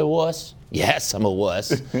such a wuss. Yes, I'm a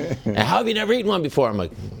wuss. And how have you never eaten one before? I'm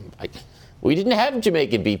like, we didn't have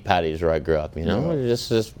Jamaican beef patties where I grew up, you know?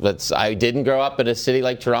 I didn't grow up in a city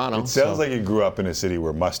like Toronto. It sounds like you grew up in a city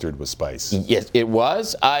where mustard was spice. Yes, it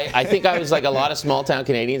was. I think I was like a lot of small town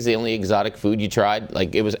Canadians. The only exotic food you tried,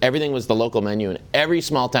 like everything was the local menu, and every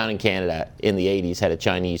small town in Canada in the 80s had a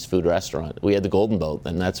Chinese food restaurant. We had the Golden Boat,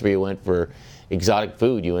 and that's where you went for exotic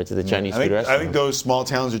food. You went to the Chinese food restaurant. I think those small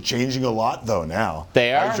towns are changing a lot, though, now.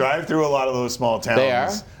 They are? I drive through a lot of those small towns. They are,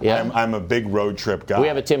 yeah. I'm a big road trip guy. We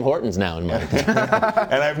have a Tim Hortons now in mind.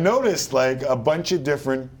 And I've noticed, like, a bunch of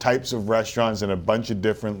different types of restaurants in a bunch of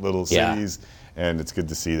different little cities. Yeah. And it's good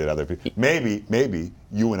to see that other people, maybe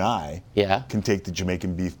you and I can take the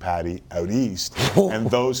Jamaican beef patty out east, and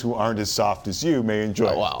those who aren't as soft as you may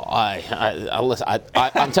enjoy it. Well,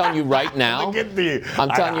 I'm telling you right now,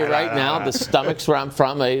 the stomachs where I'm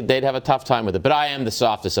from, they'd have a tough time with it. But I am the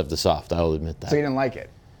softest of the soft, I will admit that. So you didn't like it,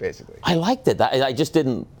 basically? I liked it. I just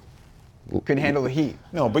didn't. Couldn't handle the heat.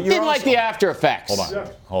 No, but you didn't like the after effects.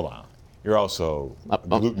 Hold on. You're also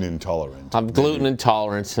gluten intolerant. I'm gluten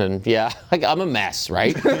intolerant, and I'm a mess,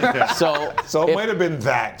 right? So it might have been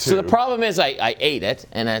that too. So the problem is, I ate it,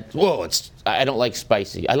 and I don't like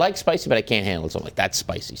spicy. I like spicy, but I can't handle it. So I'm like, that's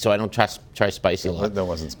spicy. So I don't try spicy a lot. That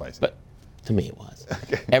wasn't spicy. But To me, it was.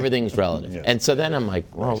 Everything's relative. Yes. And so then I'm like,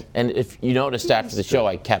 well, and if you noticed after the show,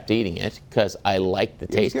 I kept eating it because I liked the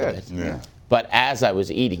taste of it. Yeah. But as I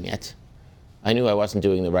was eating it, I knew I wasn't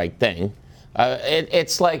doing the right thing.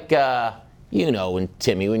 It's like, when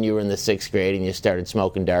Timmy, when you were in the 6th grade and you started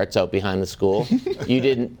smoking darts out behind the school,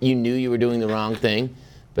 you knew you were doing the wrong thing.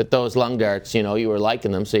 But those lung darts, you were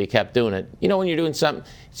liking them, so you kept doing it. When you're doing something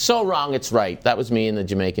so wrong, it's right. That was me in the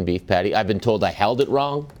Jamaican beef patty. I've been told I held it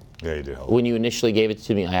wrong. Yeah, you did. When you initially gave it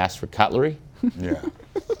to me, I asked for cutlery. Yeah.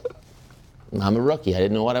 I'm a rookie. I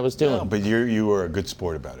didn't know what I was doing. No, but you were a good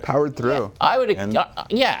sport about it. Powered through. I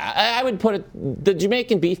would put it. The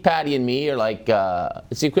Jamaican beef patty and me are like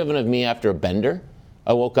it's the equivalent of me after a bender.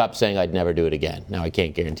 I woke up saying I'd never do it again. Now I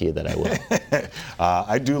can't guarantee you that I will.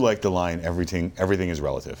 I do like the line everything is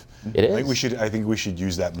relative. It is. I think we should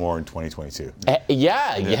use that more in 2022.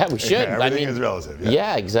 Yeah, we should. Everything is relative.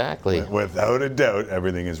 Yeah, exactly. Without a doubt,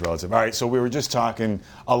 everything is relative. All right, so we were just talking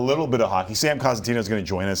a little bit of hockey. Sam Cosentino is going to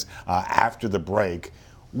join us after the break.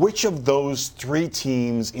 Which of those 3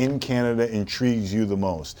 teams in Canada intrigues you the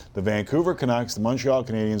most? The Vancouver Canucks, the Montreal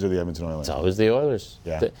Canadiens, or the Edmonton Oilers? It's always the Oilers.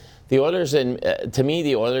 Yeah. The Oilers, and to me,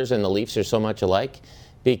 the Oilers and the Leafs are so much alike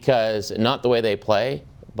because not the way they play,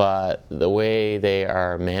 but the way they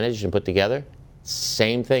are managed and put together.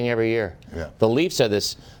 Same thing every year. Yeah. The Leafs are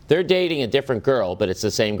they're dating a different girl, but it's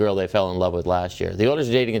the same girl they fell in love with last year. The Oilers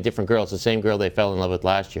are dating a different girl. It's the same girl they fell in love with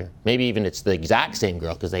last year. Maybe even it's the exact same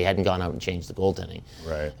girl because they hadn't gone out and changed the goaltending.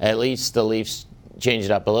 Right. At least the Leafs changed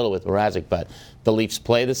it up a little with Mrazek, but the Leafs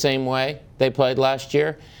play the same way they played last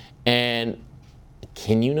year. And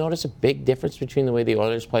can you notice a big difference between the way the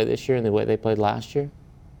Oilers play this year and the way they played last year?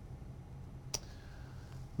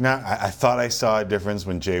 Now, I thought I saw a difference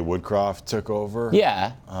when Jay Woodcroft took over.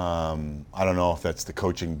 Yeah. I don't know if that's the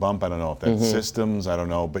coaching bump. I don't know if that's systems. I don't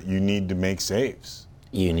know. But you need to make saves.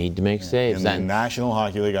 You need to make saves. In the National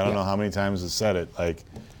Hockey League, I don't know how many times I've said it.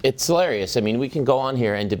 It's hilarious. I mean, we can go on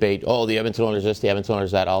here and debate, the Edmonton Oilers this, the Edmonton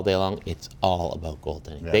Oilers that all day long. It's all about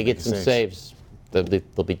goaltending. Yeah, they get some saves. They'll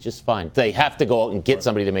be just fine. They have to go out and get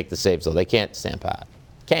somebody to make the saves, though. They can't stand pat.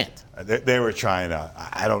 Can't. They were trying to.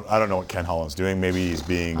 I don't know what Ken Holland's doing. Maybe he's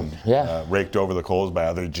being raked over the coals by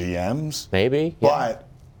other GMs. Maybe. But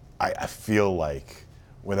I feel like,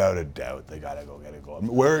 without a doubt, they got to go get a goal. I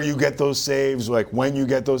mean, where you get those saves, like when you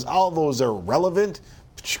get those, all those are relevant,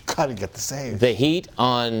 but you got to get the save. The heat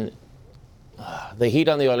on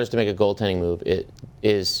the Oilers to make a goaltending move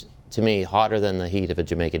is, to me, hotter than the heat of a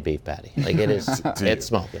Jamaican beef patty. Like it is, it's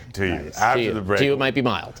smoking. To you. After the break. To you, it might be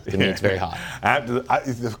mild. To me, it's very hot.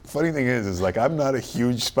 The funny thing is like I'm not a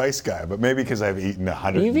huge spice guy, but maybe because I've eaten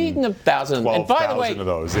 100. You've eaten 1,000. And by the way, of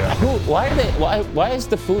those. Yeah. Why is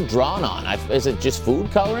the food drawn on? Is it just food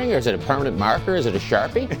coloring, or is it a permanent marker? Is it a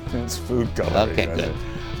Sharpie? It's food coloring. Okay, good.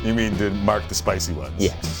 You mean to mark the spicy ones?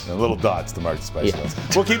 Yes. Little dots to mark the spicy ones.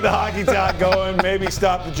 We'll keep the hockey talk going. Maybe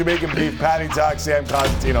stop the Jamaican beef patty talk. Sam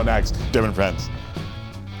Cosentino next. Different friends.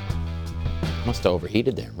 Must have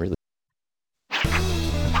overheated there, really.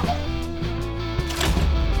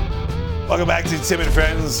 Welcome back to Tim and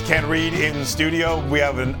Friends. Ken Reed in studio. We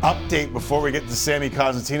have an update before we get to Sammy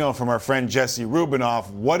Cosentino from our friend Jesse Rubinoff.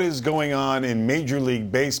 What is going on in Major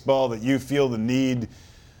League Baseball that you feel the need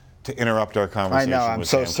to interrupt our conversation? I know, I'm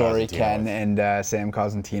so sorry, Cosentino. Ken and Sam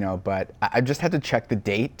Cosentino, but I just had to check the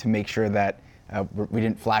date to make sure that we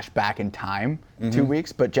didn't flash back in time 2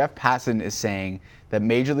 weeks. But Jeff Passan is saying that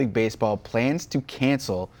Major League Baseball plans to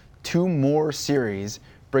cancel 2 more series,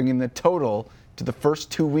 bringing the total to the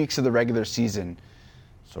first 2 weeks of the regular season.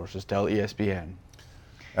 Sources tell ESPN.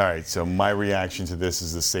 All right, so my reaction to this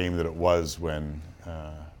is the same that it was when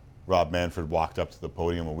Rob Manfred walked up to the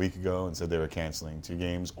podium a week ago and said they were canceling 2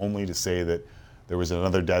 games, only to say that there was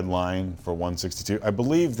another deadline for 162. I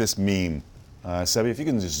believe this meme, Sebi, if you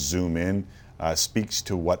can just zoom in, speaks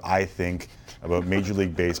to what I think about Major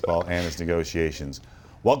League Baseball and its negotiations.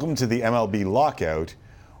 Welcome to the MLB lockout,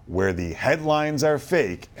 where the headlines are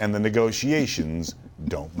fake and the negotiations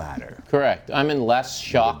don't matter. Correct. I'm in less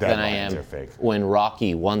shock than I am when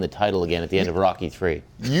Rocky won the title again at the end of Rocky 3.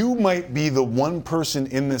 You might be the one person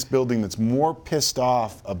in this building that's more pissed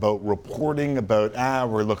off about reporting about,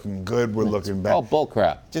 we're looking good, we're looking bad. Oh, bull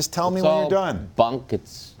crap. Just tell me when you're done. Bunk.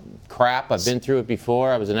 It's crap. I've been through it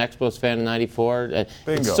before. I was an Expos fan in '94.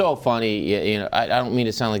 It's so funny. You know, I don't mean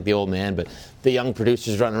to sound like the old man, but the young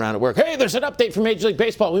producers running around at work. Hey, there's an update from Major League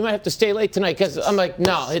Baseball. We might have to stay late tonight because I'm like,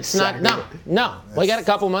 no, it's not. No. We got a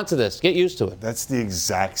couple months of this. Get used to it. That's the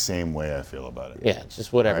exact same way I feel about it. Yeah, it's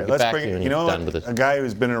just whatever. Right, Get back here when you're done with it. A guy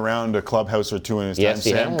who's been around a clubhouse or two in his time,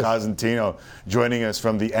 Sam Cosentino, joining us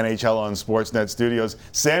from the NHL on Sportsnet studios.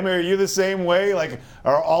 Sammy, are you the same way? Like,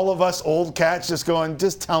 are all of us old cats just going,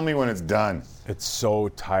 just tell me when it's done? It's so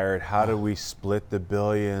tired. How do we split the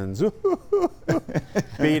billions?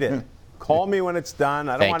 Beat it. Call me when it's done.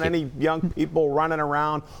 I don't want any young people running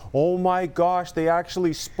around. Oh, my gosh, they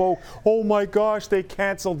actually spoke. Oh, my gosh, they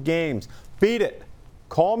canceled games. Beat it.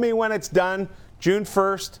 Call me when it's done, June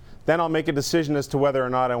 1st. Then I'll make a decision as to whether or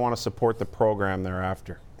not I want to support the program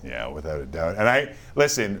thereafter. Yeah, without a doubt. And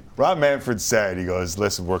listen, Rob Manfred said, he goes,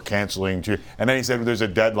 listen, we're canceling 2. And then he said there's a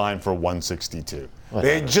deadline for 162. Whatever.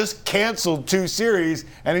 They had just canceled 2 series,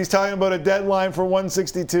 and he's talking about a deadline for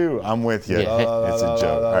 162. I'm with you. Yeah. It's a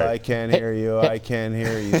joke. Right. I can't hear you. I can't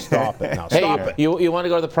hear you. Stop it now. Stop it. You want to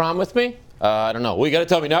go to the prom with me? I don't know. Well, you got to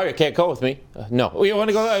tell me now. You can't go with me. No. You want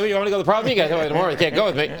to go? You want to go to the prom? You got to tell me tomorrow. You can't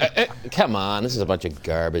go with me. Come on, this is a bunch of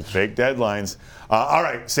garbage. Fake deadlines. All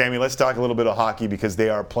right, Sammy. Let's talk a little bit of hockey because they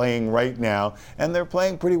are playing right now, and they're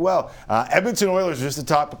playing pretty well. Edmonton Oilers are just a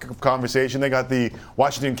topic of conversation. They got the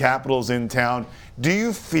Washington Capitals in town. Do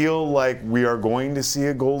you feel like we are going to see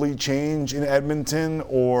a goalie change in Edmonton,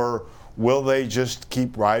 or will they just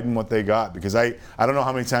keep riding what they got? Because I don't know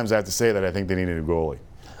how many times I have to say that I think they need a new goalie.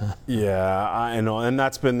 Yeah, I know, and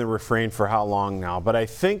that's been the refrain for how long now. But I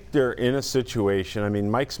think they're in a situation. I mean,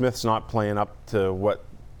 Mike Smith's not playing up to what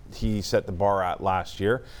he set the bar at last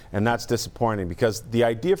year, and that's disappointing because the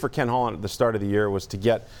idea for Ken Holland at the start of the year was to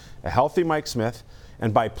get a healthy Mike Smith,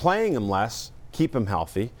 and by playing him less, keep him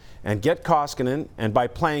healthy, and get Koskinen, and by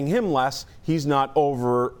playing him less, he's not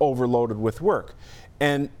overloaded with work.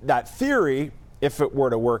 And that theory, if it were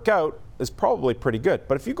to work out, is probably pretty good.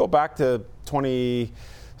 But if you go back to 22nd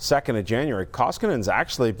of January, Koskinen's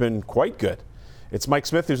actually been quite good. It's Mike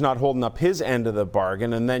Smith who's not holding up his end of the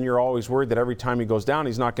bargain, and then you're always worried that every time he goes down,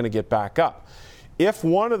 he's not going to get back up. If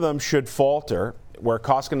one of them should falter, where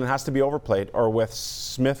Koskinen has to be overplayed, or with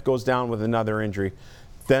Smith goes down with another injury,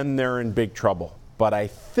 then they're in big trouble. But I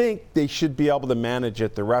think they should be able to manage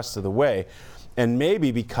it the rest of the way. And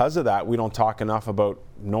maybe because of that, we don't talk enough about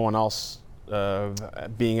no one else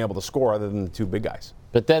being able to score other than the 2 big guys.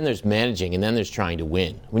 But then there's managing, and then there's trying to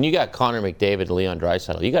win. When you got Connor McDavid and Leon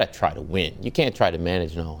Draisaitl, you got to try to win. You can't try to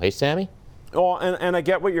manage. No, hey, Sammy. Oh, and I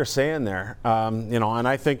get what you're saying there. And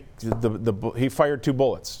I think he fired 2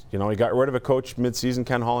 bullets. He got rid of a coach midseason.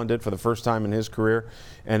 Ken Holland did for the first time in his career,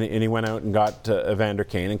 and he went out and got Evander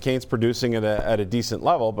Kane. And Kane's producing at a decent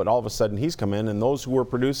level, but all of a sudden he's come in, and those who were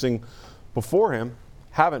producing before him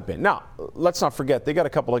haven't been. Now, let's not forget, they got a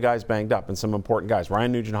couple of guys banged up and some important guys.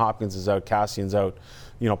 Ryan Nugent-Hopkins is out, Cassian's out.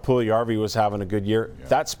 Puljujärvi was having a good year. Yeah.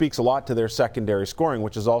 That speaks a lot to their secondary scoring,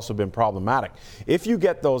 which has also been problematic. If you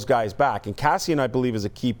get those guys back, and Cassian, I believe, is a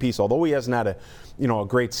key piece, although he hasn't had a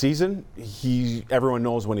great season, everyone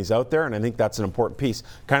knows when he's out there, and I think that's an important piece,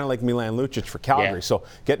 kind of like Milan Lucic for Calgary. Yeah. So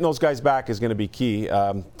getting those guys back is going to be key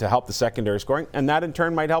to help the secondary scoring, and that in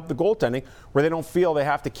turn might help the goaltending, where they don't feel they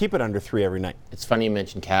have to keep it under 3 every night. It's funny you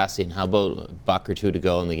mentioned Cassian. How about a buck or 2 to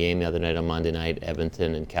go in the game the other night on Monday night,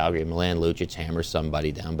 Edmonton and Calgary? Milan Lucic hammers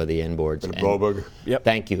somebody down by the end boards. Yep.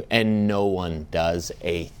 Thank you. And no one does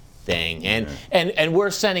a thing. And we're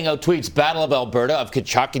sending out tweets, Battle of Alberta, of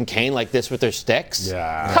Tkachuk and Kane like this with their sticks.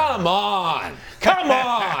 Yeah. Come on.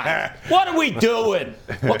 What are we doing?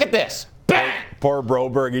 Look at this. Bang! Poor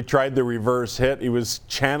Broberg, he tried the reverse hit. He was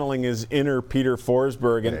channeling his inner Peter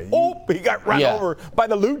Forsberg, and he got run over by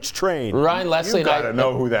the Luch train. Ryan Leslie you gotta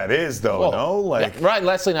know who that is, though, Ryan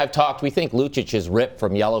Leslie and I have talked. We think Lucic is Rip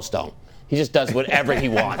from Yellowstone. He just does whatever he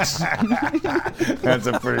wants. That's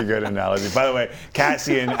a pretty good analogy. By the way,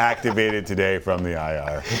 Cassian activated today from the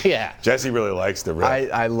IR. Yeah. Jesse really likes the Rip.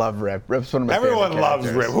 I love Rip. Rip's one of my Everyone favorite loves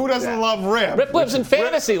characters. Rip. Who doesn't love Rip? Rip lives in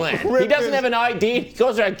fantasy land. He doesn't have an ID. He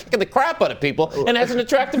goes around kicking the crap out of people and has an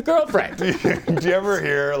attractive girlfriend. Do you ever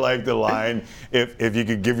hear the line, if you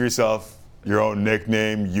could give yourself your own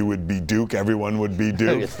nickname, you would be Duke, everyone would be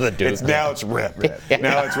Duke? It's the Duke. Now it's Rip.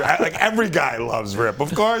 Now it's every guy loves Rip.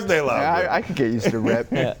 Of course they love Rip. I could get used to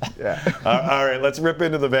Rip. All right, let's rip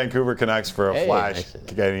into the Vancouver Canucks for a flash.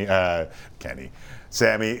 Kenny.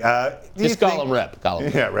 Sammy. Just call him Rip.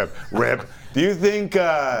 Yeah, Rip. Rip. Do you think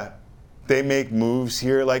they make moves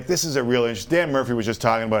here? This is a real interest. Dan Murphy was just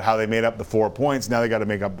talking about how they made up the 4 points. Now they got to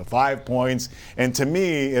make up the 5 points. And to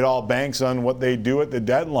me, it all banks on what they do at the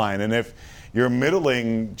deadline. And if you're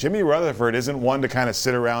middling, Jimmy Rutherford isn't one to kind of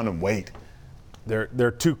sit around and wait.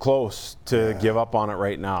 They're too close to give up on it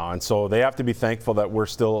right now, and so they have to be thankful that we're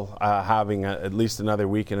still having at least another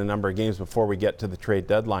week and a number of games before we get to the trade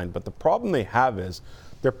deadline. But the problem they have is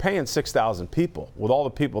they're paying 6,000 people with all the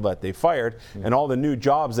people that they fired and all the new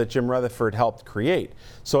jobs that Jim Rutherford helped create.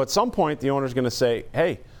 So at some point, the owner's going to say,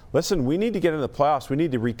 hey, listen, we need to get into the playoffs. We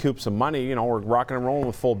need to recoup some money. You know, we're rocking and rolling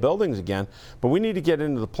with full buildings again, but we need to get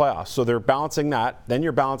into the playoffs. So they're balancing that. Then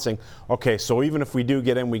you're balancing, okay, so even if we do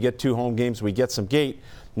get in, we get 2 home games, we get some gate.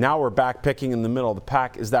 Now we're back picking in the middle of the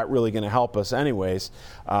pack. Is that really going to help us anyways?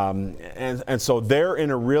 And so they're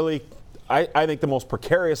in a really, I think, the most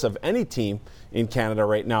precarious of any team in Canada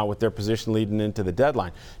right now with their position leading into the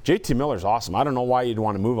deadline. JT Miller's awesome. I don't know why you'd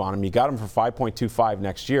want to move on him. You got him for $5.25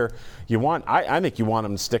 next year. I think you want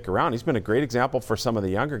him to stick around. He's been a great example for some of the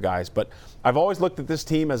younger guys. But I've always looked at this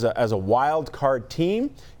team as a wild card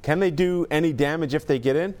team. Can they do any damage if they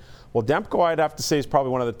get in? Well, Demko, I'd have to say, is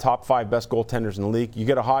probably one of the top 5 best goaltenders in the league. You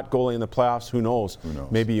get a hot goalie in the playoffs, who knows?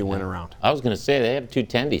 Maybe you win a round. I was going to say, they have 2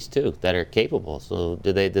 tendies, too, that are capable. So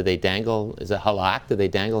did they dangle, is it Halak? Did they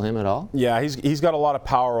dangle him at all? Yeah, he's got a lot of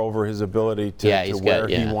power over his ability to where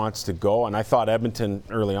he wants to go. And I thought Edmonton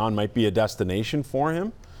early on might be a destination for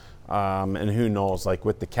him. And who knows, like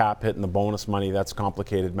with the cap hit and the bonus money, that's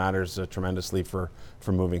complicated matters tremendously for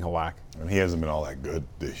moving Halak. And he hasn't been all that good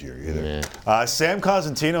this year either. Yeah. Sam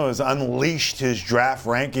Cosentino has unleashed his draft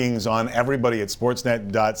rankings on everybody at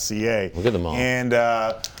Sportsnet.ca. Look at them all. And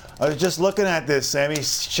I was just looking at this, Sammy.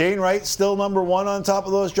 Shane Wright still number 1 on top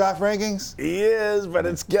of those draft rankings? He is, but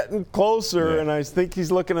it's getting closer, and I think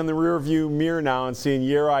he's looking in the rearview mirror now and seeing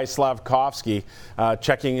Juraj Slavkovsky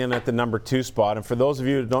checking in at the number 2 spot. And for those of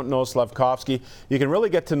you who don't know Slavkovsky, you can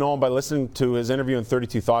really get to know him by listening to his interview in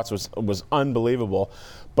 32 Thoughts. Was unbelievable.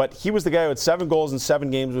 But he was the guy who had 7 goals in 7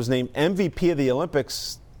 games, was named MVP of the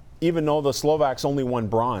Olympics, even though the Slovaks only won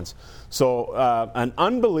bronze. So an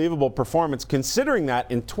unbelievable performance, considering that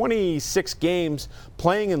in 26 games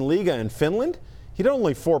playing in Liga in Finland, he had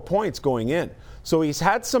only 4 points going in. So he's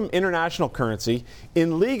had some international currency.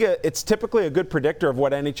 In Liga, it's typically a good predictor of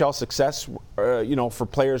what NHL success, for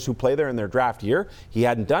players who play there in their draft year. He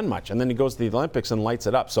hadn't done much, and then he goes to the Olympics and lights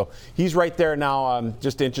it up. So he's right there now,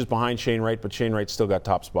 just inches behind Shane Wright, but Shane Wright's still got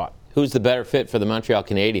top spot. Who's the better fit for the Montreal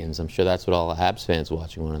Canadiens? I'm sure that's what all the Habs fans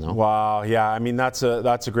watching want to know. Wow, yeah, I mean, that's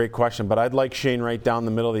a great question, but I'd like Shane Wright down the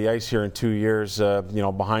middle of the ice here in 2 years,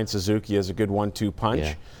 behind Suzuki as a good 1-2 punch.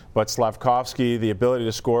 Yeah. But Slavkovsky, the ability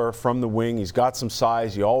to score from the wing, he's got some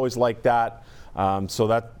size. You always like that. So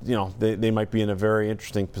that, they might be in a very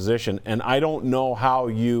interesting position. And I don't know how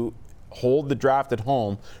you hold the draft at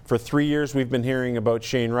home. For 3 years we've been hearing about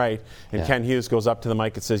Shane Wright, and Ken Hughes goes up to the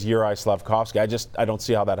mic and says, Juraj Slavkovsky. I don't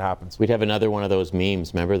see how that happens. We'd have another one of those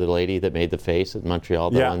memes. Remember the lady that made the face at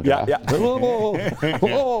Montreal? Yeah. Oh,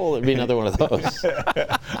 it'd be another one of those.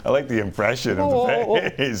 I like the impression of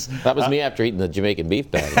the face. That was me after eating the Jamaican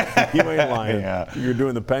beef patty. You ain't lying. Yeah. You're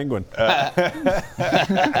doing the penguin. Yeah,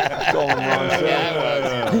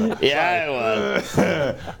 I was.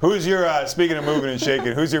 Who's your, speaking of moving and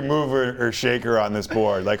shaking, who's your mover or shaker on this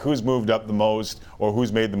board? Like, who's moved up the most, or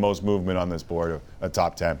who's made the most movement on this board, a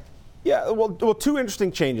top 10? Yeah, well, 2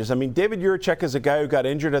 interesting changes. I mean, David Jiricek is a guy who got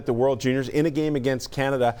injured at the World Juniors in a game against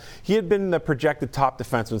Canada. He had been the projected top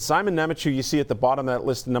defenseman. Simon Nemec, who you see at the bottom of that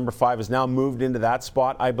list, number 5, has now moved into that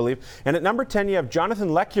spot, I believe. And at number 10, you have Jonathan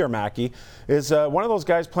Lekkerimäki, is one of those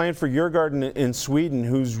guys playing for Djurgården in Sweden,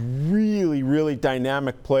 who's really, really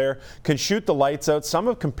dynamic player, can shoot the lights out. Some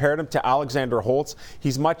have compared him to Alexander Holtz.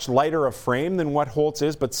 He's much lighter of frame than what Holtz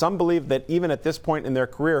is, but some believe that even at this point in their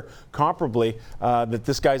career, comparably, that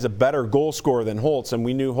this guy's a better goal scorer than Holtz, and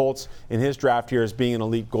we knew Holtz in his draft year as being an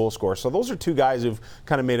elite goal scorer. So those are 2 guys who've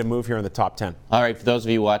kind of made a move here in the top 10. All right, for those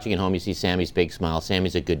of you watching at home, you see Sammy's big smile.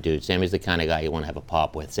 Sammy's a good dude. Sammy's the kind of guy you want to have a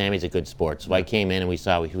pop with. Sammy's a good sport. So I came in and I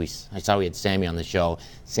saw we had Sammy on the show.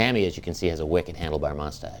 Sammy, as you can see, has a wicked handlebar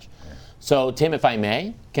mustache. So Tim, if I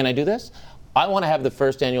may, can I do this? I want to have the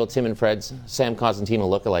first annual Tim and Fred's Sam Cosentino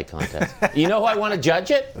lookalike contest. You know who I want to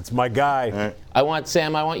judge it? That's my guy. I want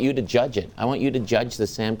you to judge it. I want you to judge the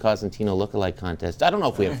Sam Cosentino lookalike contest. I don't know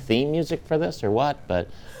if we have theme music for this or what, but...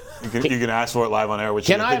 You can ask for it live on air, which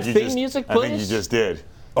can I have theme music, please? I think you just did.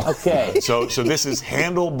 Okay. So this is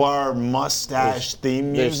handlebar mustache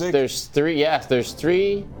theme music? There's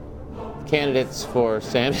 3 candidates for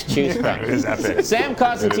Sam to choose from. It is epic. Sam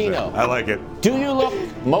Cosentino. I like it. Do you look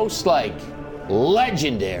most like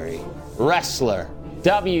legendary wrestler,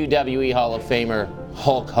 WWE Hall of Famer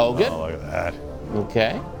Hulk Hogan? Oh, look at that.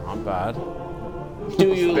 Okay. Not bad.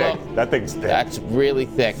 Do you that thing's thick. That's really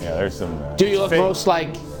thick. Yeah, there's some... Do you look most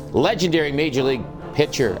like legendary Major League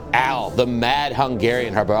pitcher, Al, the mad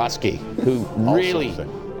Hungarian Harbowski, who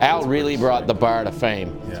Al really brought the bar to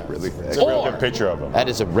fame. Yeah, it's a real good picture of him. That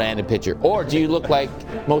is a random picture. Or do you look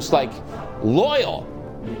most like loyal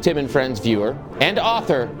Tim and Friends viewer and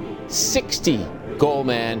author, 60 goal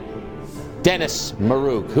man, Dennis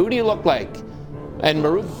Maruk? Who do you look like? And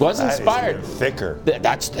Maruk was inspired. That is thicker.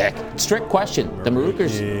 That's thick. Strict question. The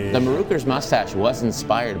Maruker's mustache was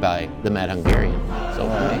inspired by the Mad Hungarian. So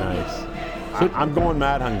nice. I'm going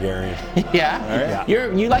Mad Hungarian. Yeah?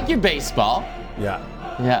 You like your baseball. Yeah.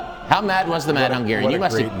 Yeah. How mad was the Mad Hungarian?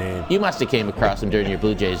 What a great name. You must have came across him during your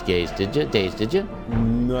Blue Jays days, did you?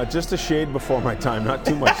 No, just a shade before my time, not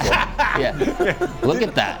too much so. Yeah. Look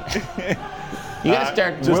at that. You got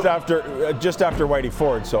to start just after Whitey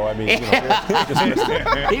Ford. So I mean,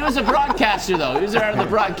 he was a broadcaster though. He was around the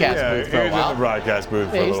broadcast booth for a while. He was in the broadcast booth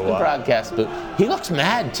for a little while. Broadcast booth. He looks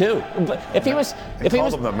mad too. But if he was, they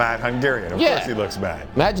called him the Mad Hungarian. Of course, he looks mad.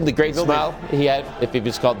 Imagine the great smile he had if he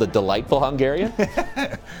was called the Delightful Hungarian.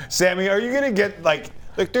 Sammy, are you gonna get like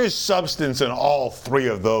there's substance in all three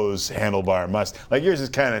of those handlebar mustaches? Like yours is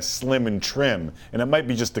kind of slim and trim, and it might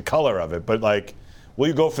be just the color of it. But like, will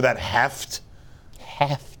you go for that heft?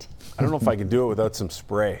 I don't know if I can do it without some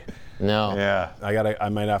spray. No. Yeah. I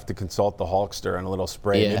might have to consult the Hulkster on a little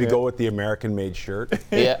spray. Yeah. Maybe go with the American-made shirt.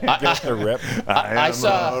 Yeah. Get the rip. I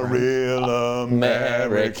saw a real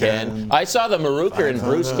American. I saw the Maruker in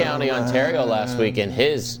Bruce County, Ontario last week, and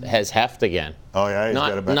his has heft again. Oh, yeah? He's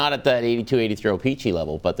got it back. Not at that 82-83 Peachy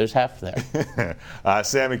level, but there's heft there.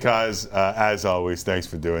 Sammy Kaz, as always, thanks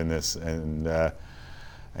for doing this. And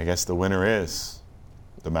I guess the winner is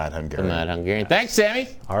the Mad Hungarian. The Mad Hungarian. Thanks, Sammy.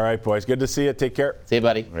 All right, boys. Good to see you. Take care. See you,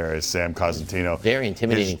 buddy. There is Sam Cosentino. Very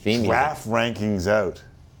intimidating theme. Draft rankings out.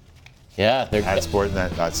 Yeah. They're at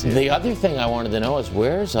sportnet.ca. The other thing I wanted to know is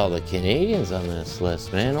where's all the Canadians on this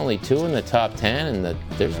list, man? Only 2 in the top 10, and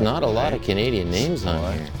there's not a lot of Canadian names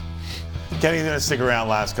on here. Kenny's going to stick around.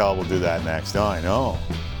 Last call. We'll do that next. Oh, I know.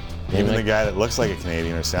 Even the guy that looks like a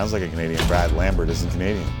Canadian or sounds like a Canadian, Brad Lambert, isn't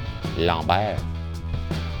Canadian. Lambert.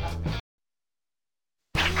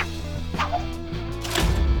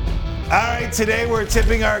 All right, today we're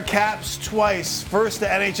tipping our caps twice. First, the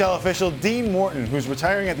NHL official Dean Morton, who's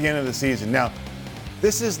retiring at the end of the season. Now,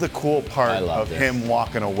 this is the cool part of him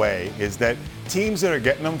walking away, is that teams that are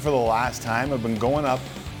getting him for the last time have been going up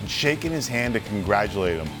and shaking his hand to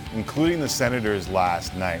congratulate him, including the Senators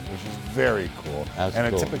last night, which is very cool.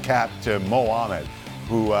 A tip of cap to Mo Ahmed,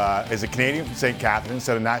 who is a Canadian from St. Catharines,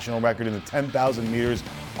 set a national record in the 10,000 meters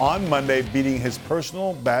on Monday, beating his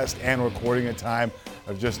personal best and recording a time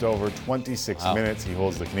of just over 26 minutes. He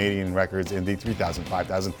holds the Canadian records in the 3,000,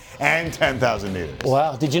 5,000, and 10,000 meters.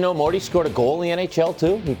 Wow. Did you know Morty scored a goal in the NHL,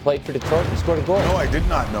 too? He played for Detroit and scored a goal. No, I did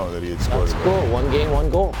not know that he had scored a goal. That's cool. 1 game, 1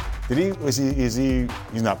 goal.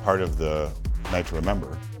 He's not part of the Night to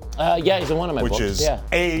Remember. Yeah, he's in one of my books. Which is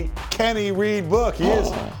a Kenny Reed book. He is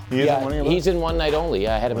in one of your books? He's in One Night Only.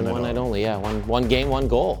 Yeah, I had him in One Night Only. Yeah, one game, 1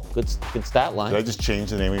 goal. Good stat line. Did I just change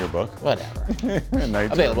the name of your book? Whatever.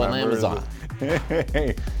 Available on Amazon.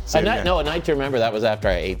 A Night to Remember. That was after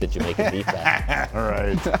I ate the Jamaican beef back. All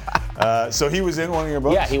right. So he was in one of your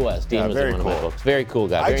books? Yeah, he was. Dean was in one of my books. Very cool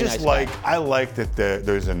guy. I like that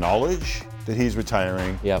there's a knowledge that he's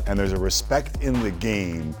retiring, and there's a respect in the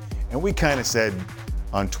game. And we kind of said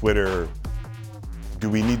on Twitter, do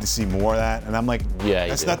we need to see more of that? And I'm like,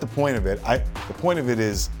 that's not the point of it. The point of it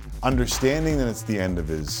is understanding that it's the end of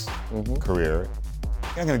his career.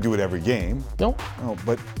 He's not going to do it every game. No,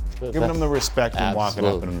 but giving him the respect and walking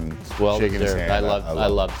up and shaking his hand. I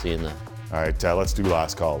love seeing that. All right, let's do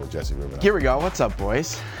last call with Jesse Rubin. Here we go. What's up,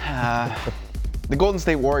 boys? The Golden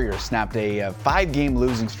State Warriors snapped a 5-game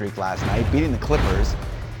losing streak last night, beating the Clippers.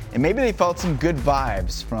 And maybe they felt some good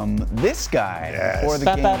vibes from this guy before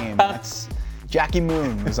the game. That's Jackie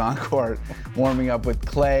Moon, who's on court, warming up with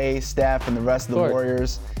Clay, Steph, and the rest of the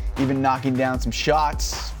Warriors, even knocking down some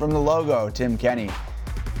shots from the logo, Tim Kenny.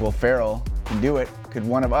 Will Ferrell can do it. Could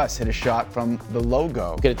one of us hit a shot from the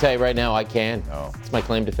logo? I'm going to tell you right now, I can. Oh. It's my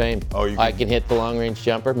claim to fame. Oh, I can hit the long-range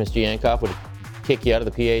jumper. Mr. Yankoff would kick you out of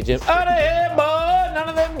the PA gym. Out of here, boy! None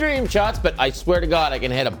of them dream shots, but I swear to God, I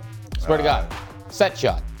can hit them. Swear to God. Set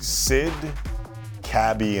shot. Sid,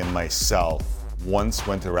 Cabby, and myself once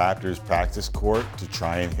went to Raptors practice court to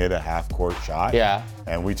try and hit a half-court shot. Yeah.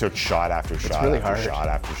 And we took shot after shot really after hard. shot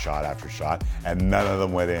after shot after shot, and none of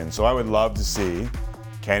them went in. So I would love to see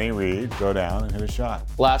Kenny Reed go down and hit a shot.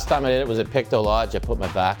 Last time I did it was at Pictou Lodge. I put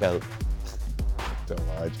my back out. Pictou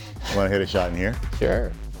Lodge. You want to hit a shot in here?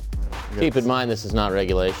 Sure. Keep in mind, this is not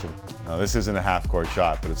regulation. No, this isn't a half-court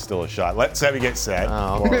shot, but it's still a shot. Let Sevi get set. Oh.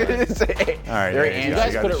 All right. You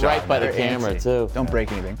guys put it right by the camera, too. Don't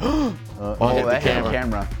break anything. Hit the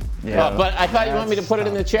camera. Yeah. Oh, but I thought you wanted me to put it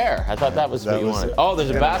in the chair. I thought that was what you wanted. Oh,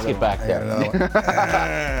 there's a basket back there.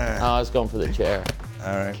 Oh, I was going for the chair.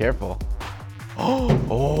 All right. Careful.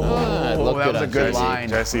 That was a good line.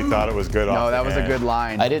 Jesse thought it was good off No, the that was a hand. good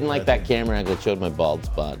line. I didn't like that camera angle. It showed my bald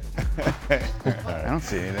spot. I don't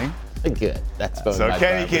see anything. Good. That's So my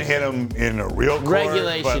Kenny problem. can hit him in a real court,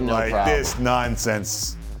 Regulation, but no like problem. this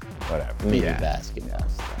nonsense, whatever. Maybe basketball.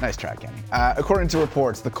 Nice try, Kenny. According to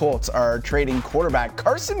reports, the Colts are trading quarterback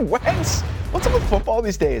Carson Wentz. What's up with football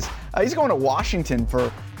these days? He's going to Washington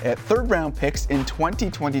for third-round picks in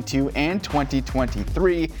 2022 and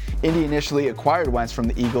 2023. Indy initially acquired Wentz from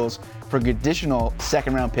the Eagles for an additional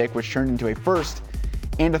second-round pick, which turned into a first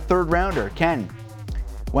and a third-rounder. Ken,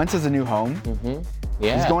 Wentz has a new home. Mm-hmm.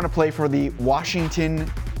 Yeah. He's going to play for the Washington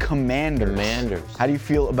Commanders. How do you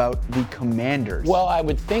feel about the Commanders? Well, I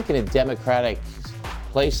would think in a democratic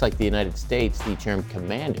place like the United States, the term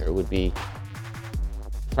commander would be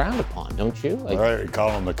frowned upon, don't you? Like, All right, we call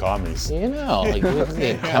them the commies. You know, like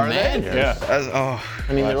commanders. Yeah.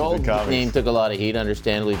 I mean, their old name took a lot of heat,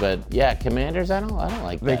 understandably, but yeah, commanders. I don't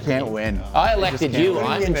like They that. can't win. I elected you.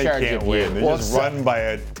 I'm in charge can't of win. you. They're just run by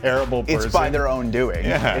a terrible person. It's by their own doing.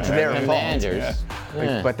 Yeah. It's their Commanders. fault.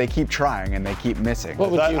 Yeah. But they keep trying and they keep missing.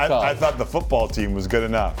 What would you call I it? thought the football team was good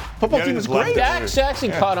enough. Football You team gotta was just let great. them Dak do it.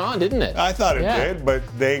 Jackson caught on, didn't it? I thought it did, but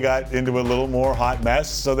they got into a little more hot mess.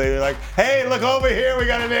 So they were like, "Hey, look over here, we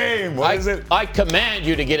got a name. What is it?" I command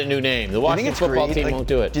you to get a new name. The Washington football team won't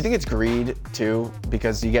do it. Do you think it's greed too?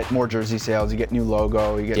 Because you get more jersey sales, you get new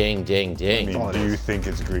logo, you get Ding, ding, ding. I mean, do you think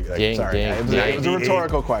it's greed? Like, Ding, sorry, ding, it was a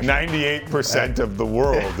rhetorical question. 98% of the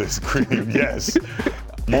world is greed. Yes.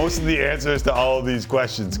 Most of the answers to all of these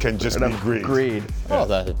questions can just be greed. Greed. Well,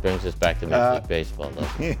 that brings us back to Major League Baseball,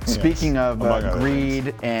 doesn't it? Speaking of Among other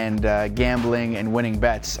greed and gambling and winning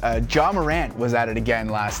bets, Ja Morant was at it again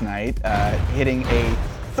last night, hitting a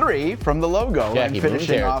 3 from the logo Jackie and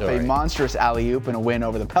finishing Moon off a territory. monstrous alley-oop in a win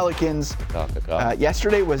over the Pelicans.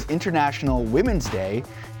 Yesterday was International Women's Day,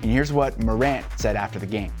 and here's what Morant said after the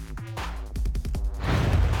game.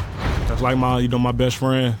 That's like my best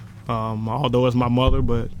friend. Although it's my mother,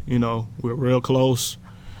 but we're real close.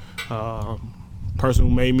 Person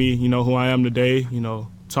who made me, who I am today.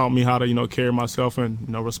 Taught me how to, carry myself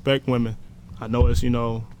and respect women. I know it's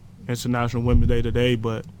International Women's Day today,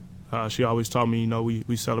 but she always taught me,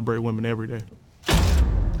 we celebrate women every day.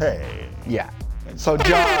 Hey. Yeah. So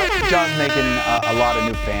John's making a lot of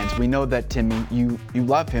new fans. We know that, Timmy, you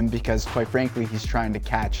love him because, quite frankly, he's trying to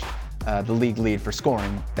catch the league lead for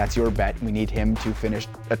scoring. That's your bet. We need him to finish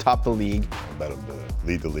atop the league. I bet him to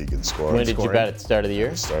lead the league in scoring. When did you bet at the start of the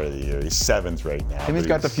year? Start of the year. He's 7th right now. Timmy's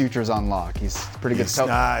got the futures on lock. He's pretty good. It's still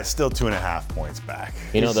 2.5 points back.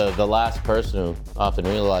 The last person who often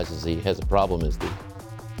realizes he has a problem is the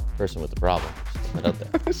person with the problem. Just put it out there.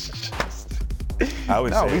 I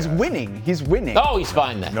would say he's winning. He's winning. Oh, he's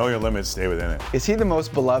fine then. Know your limits, stay within it. Is he the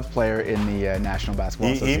most beloved player in the National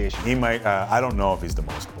Basketball Association? He might. I don't know if he's the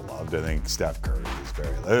most beloved. I think Steph Curry is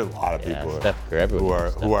very. There's a lot of people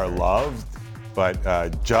who are loved, but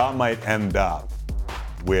Ja might end up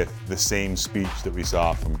with the same speech that we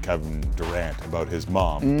saw from Kevin Durant about his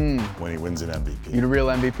mom when he wins an MVP. You're the real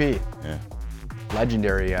MVP. Yeah.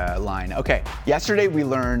 Legendary line. Okay, yesterday we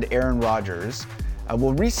learned Aaron Rodgers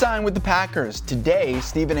will re-sign with the Packers. Today,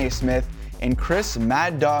 Stephen A. Smith and Chris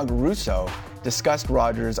Mad Dog Russo discussed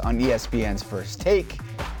Rodgers on ESPN's First Take,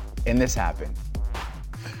 and this happened.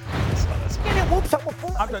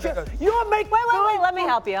 You're making. Wait, let me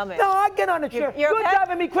help you. No, I'll get on the chair. You're You're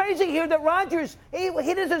driving me crazy here that Rodgers, he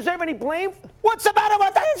doesn't deserve any blame. What's the matter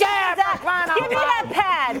with the chair? Give me that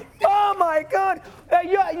pad. Oh my God!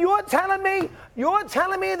 You're telling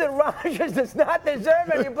me that Rodgers does not deserve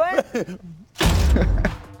any blame?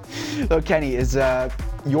 So, Kenny, is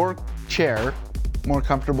your chair more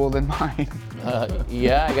comfortable than mine?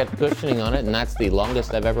 Yeah, I got cushioning on it, and that's the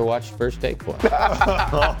longest I've ever watched First Take for.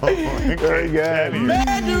 Very good. Very good.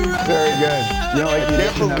 I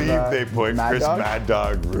can't believe they put Chris Mad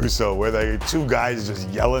Dog Russo, where they two guys just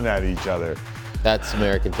yelling at each other. That's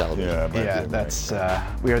American television. Yeah, that's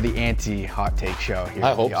we are the anti-hot take show here.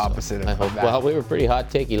 I hope the opposite so. of that. Well, we were pretty hot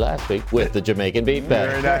takey last week with the Jamaican beat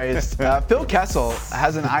Very bag. nice. Phil Kessel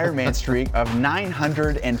has an Ironman streak of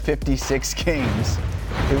 956 games.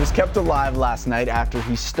 It was kept alive last night after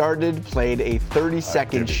he played a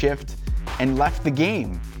 30-second shift, and left the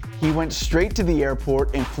game. He went straight to the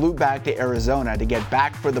airport and flew back to Arizona to get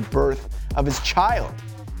back for the birth of his child.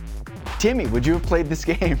 Timmy, would you have played this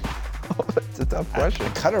game? It's a tough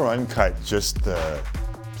question. Cut or uncut, just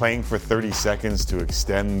playing for 30 seconds to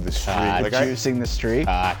extend the streak. Juicing the streak?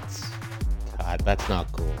 Cut. That's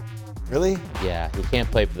not cool. Really? Yeah, you can't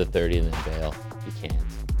play for the 30 and then bail. You can't.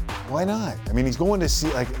 Why not? I mean, he's going to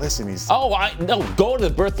see, listen, he's... Oh, no, go to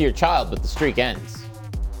the birth of your child, but the streak ends.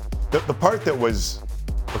 The part that was...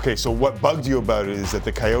 Okay, so what bugged you about it is that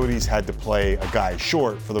the Coyotes had to play a guy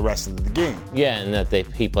short for the rest of the game. Yeah, and that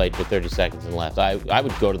he played for 30 seconds and left. I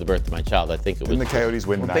would go to the birth of my child. I think it was... Didn't the Coyotes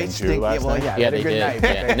win 9-2 last night? Yeah, they did.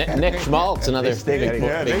 Yeah. Nick Schmaltz, another big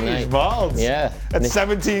night. Nick Schmaltz. Yeah. That's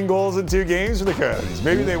 17 goals in 2 games for the Coyotes.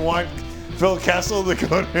 Maybe they want Phil Kessel to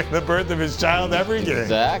go to the birth of his child every game.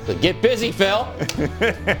 Exactly. Get busy, Phil. All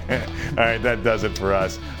right, that does it for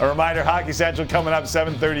us. A reminder, Hockey Central coming up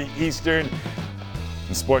 7:30 Eastern.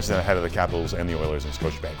 And Sportsnet ahead of the Capitals and the Oilers in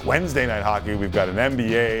Scotiabank. Wednesday night hockey, we've got an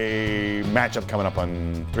NBA matchup coming up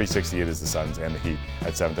on 360. It is the Suns and the Heat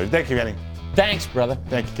at 7:30. Thank you, Kenny. Thanks, brother.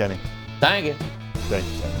 Thank you, Kenny. Thank you. Thank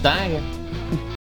you, Kenny. Thank you.